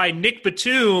know why Nick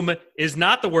Batum is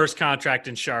not the worst contract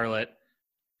in Charlotte.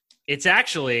 It's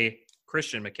actually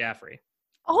Christian McCaffrey.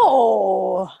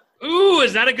 Oh. Ooh,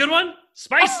 is that a good one?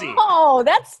 Spicy. Oh,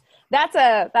 that's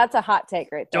a hot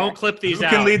take right there. Don't clip these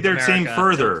out. Who can lead their team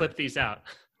further? Don't clip these out.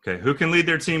 Okay, who can lead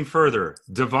their team further?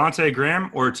 Devontae Graham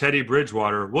or Teddy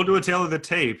Bridgewater? We'll do a tale of the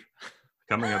tape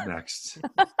coming up next.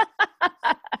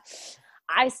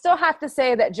 I still have to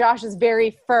say that Josh's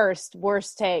very first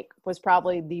worst take was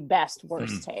probably the best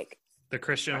worst take. The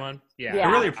Christian one? Yeah.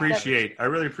 I really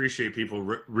appreciate people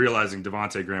realizing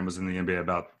Devontae Graham was in the NBA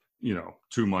about,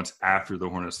 2 months after the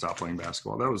Hornets stopped playing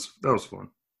basketball. That was fun.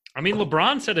 I mean,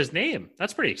 LeBron said his name.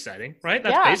 That's pretty exciting, right?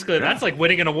 That's like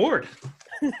winning an award.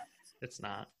 It's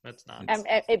not. That's not.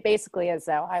 It basically is,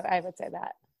 though. I would say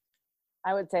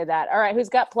that. All right, who's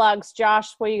got plugs?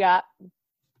 Josh, what you got?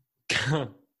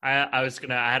 I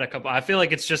had a couple. I feel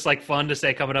like it's just like fun to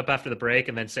say coming up after the break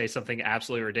and then say something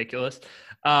absolutely ridiculous.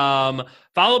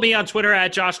 Follow me on Twitter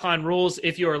at Josh Klein Rules.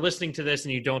 If you are listening to this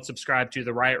and you don't subscribe to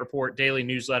the Riot Report daily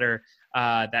newsletter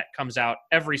that comes out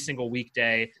every single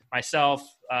weekday, myself,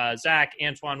 Zach,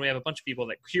 Antoine, we have a bunch of people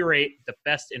that curate the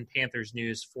best in Panthers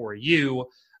news for you.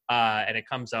 and it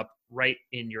comes up right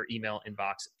in your email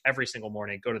inbox every single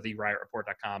morning. Go to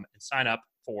theriotreport.com and sign up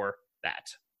for that.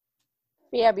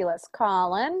 Fabulous.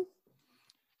 Colin?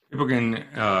 People can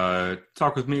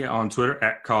talk with me on Twitter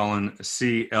at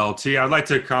ColinCLT. I'd like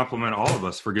to compliment all of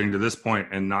us for getting to this point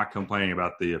and not complaining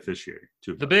about the officiating.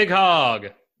 The big hog.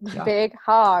 Yeah. Big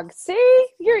hog. See,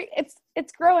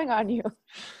 it's growing on you.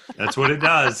 That's what it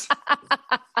does.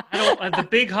 The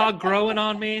big hog growing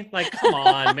on me. Like, come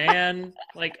on, man.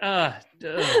 Like,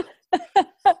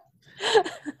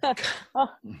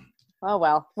 Oh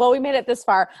well. Well, we made it this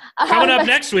far. Coming up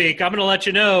next week, I'm going to let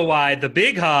you know why the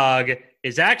big hog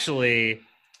is actually.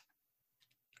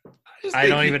 I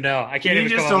don't even know. I can't even.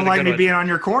 You just don't like me being on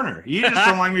your corner. You just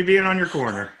don't like me being on your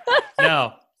corner.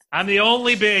 No, I'm the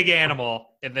only big animal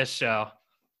in this show.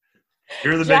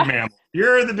 You're the big mammal.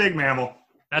 You're the big mammal.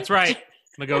 That's right. I'm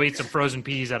going to go eat some frozen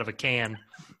peas out of a can.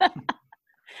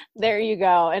 There you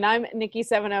go. And I'm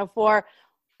Nikki704.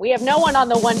 We have no one on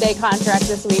the one-day contract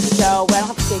this week, so we don't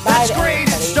have to say bye to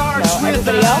everybody. So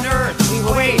everybody else, we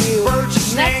will see you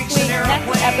next week,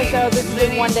 next episode. This has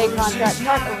been One-Day Contract,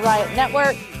 part of Riot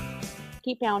Network.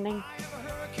 Keep pounding.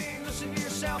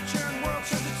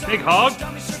 Big hog.